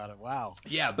even hear about it. Wow.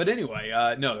 Yeah, but anyway,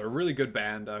 no, they're a really good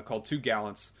band called Two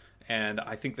Gallants, and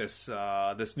I think this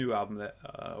new album that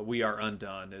We Are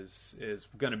Undone is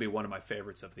going to be one of my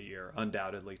favorites of the year,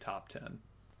 undoubtedly top 10.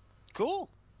 Cool.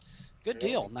 Good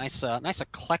deal. Nice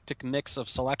eclectic mix of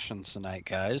selections tonight,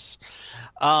 guys.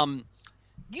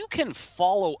 You can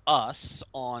follow us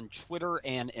on Twitter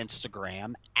and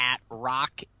Instagram at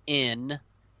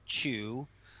RockInChew.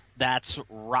 That's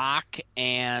Rock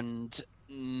and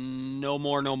No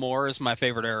More is my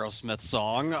favorite Aerosmith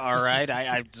song. All right,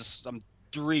 I'm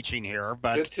reaching here,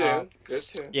 but good tune.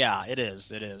 Yeah, it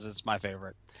is. It's my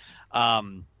favorite.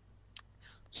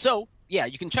 So yeah,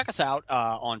 you can check us out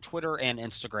on Twitter and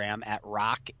Instagram at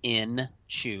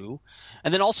RockInChew,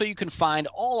 and then also you can find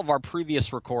all of our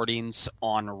previous recordings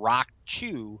on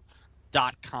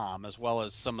RockChew.com, as well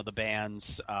as some of the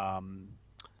bands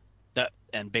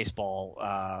and baseball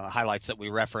highlights that we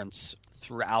reference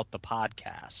throughout the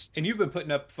podcast. And you've been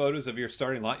putting up photos of your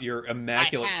your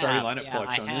immaculate starting lineup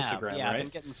collection on Instagram, right? I've been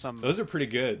getting some. Those are pretty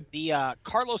good. The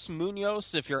Carlos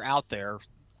Munoz, if you're out there,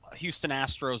 Houston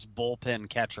Astros bullpen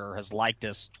catcher, has liked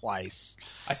us twice.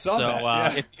 I saw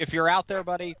that. Yeah. If you're out there,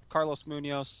 buddy, Carlos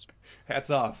Munoz, hats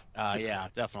off. Yeah,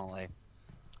 definitely.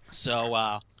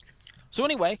 So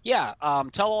anyway, yeah,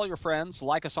 tell all your friends,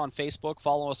 like us on Facebook,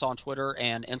 follow us on Twitter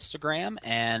and Instagram,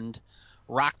 and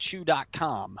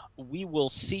rockchew.com. We will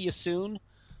see you soon.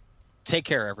 Take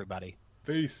care, everybody.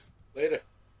 Peace. Later.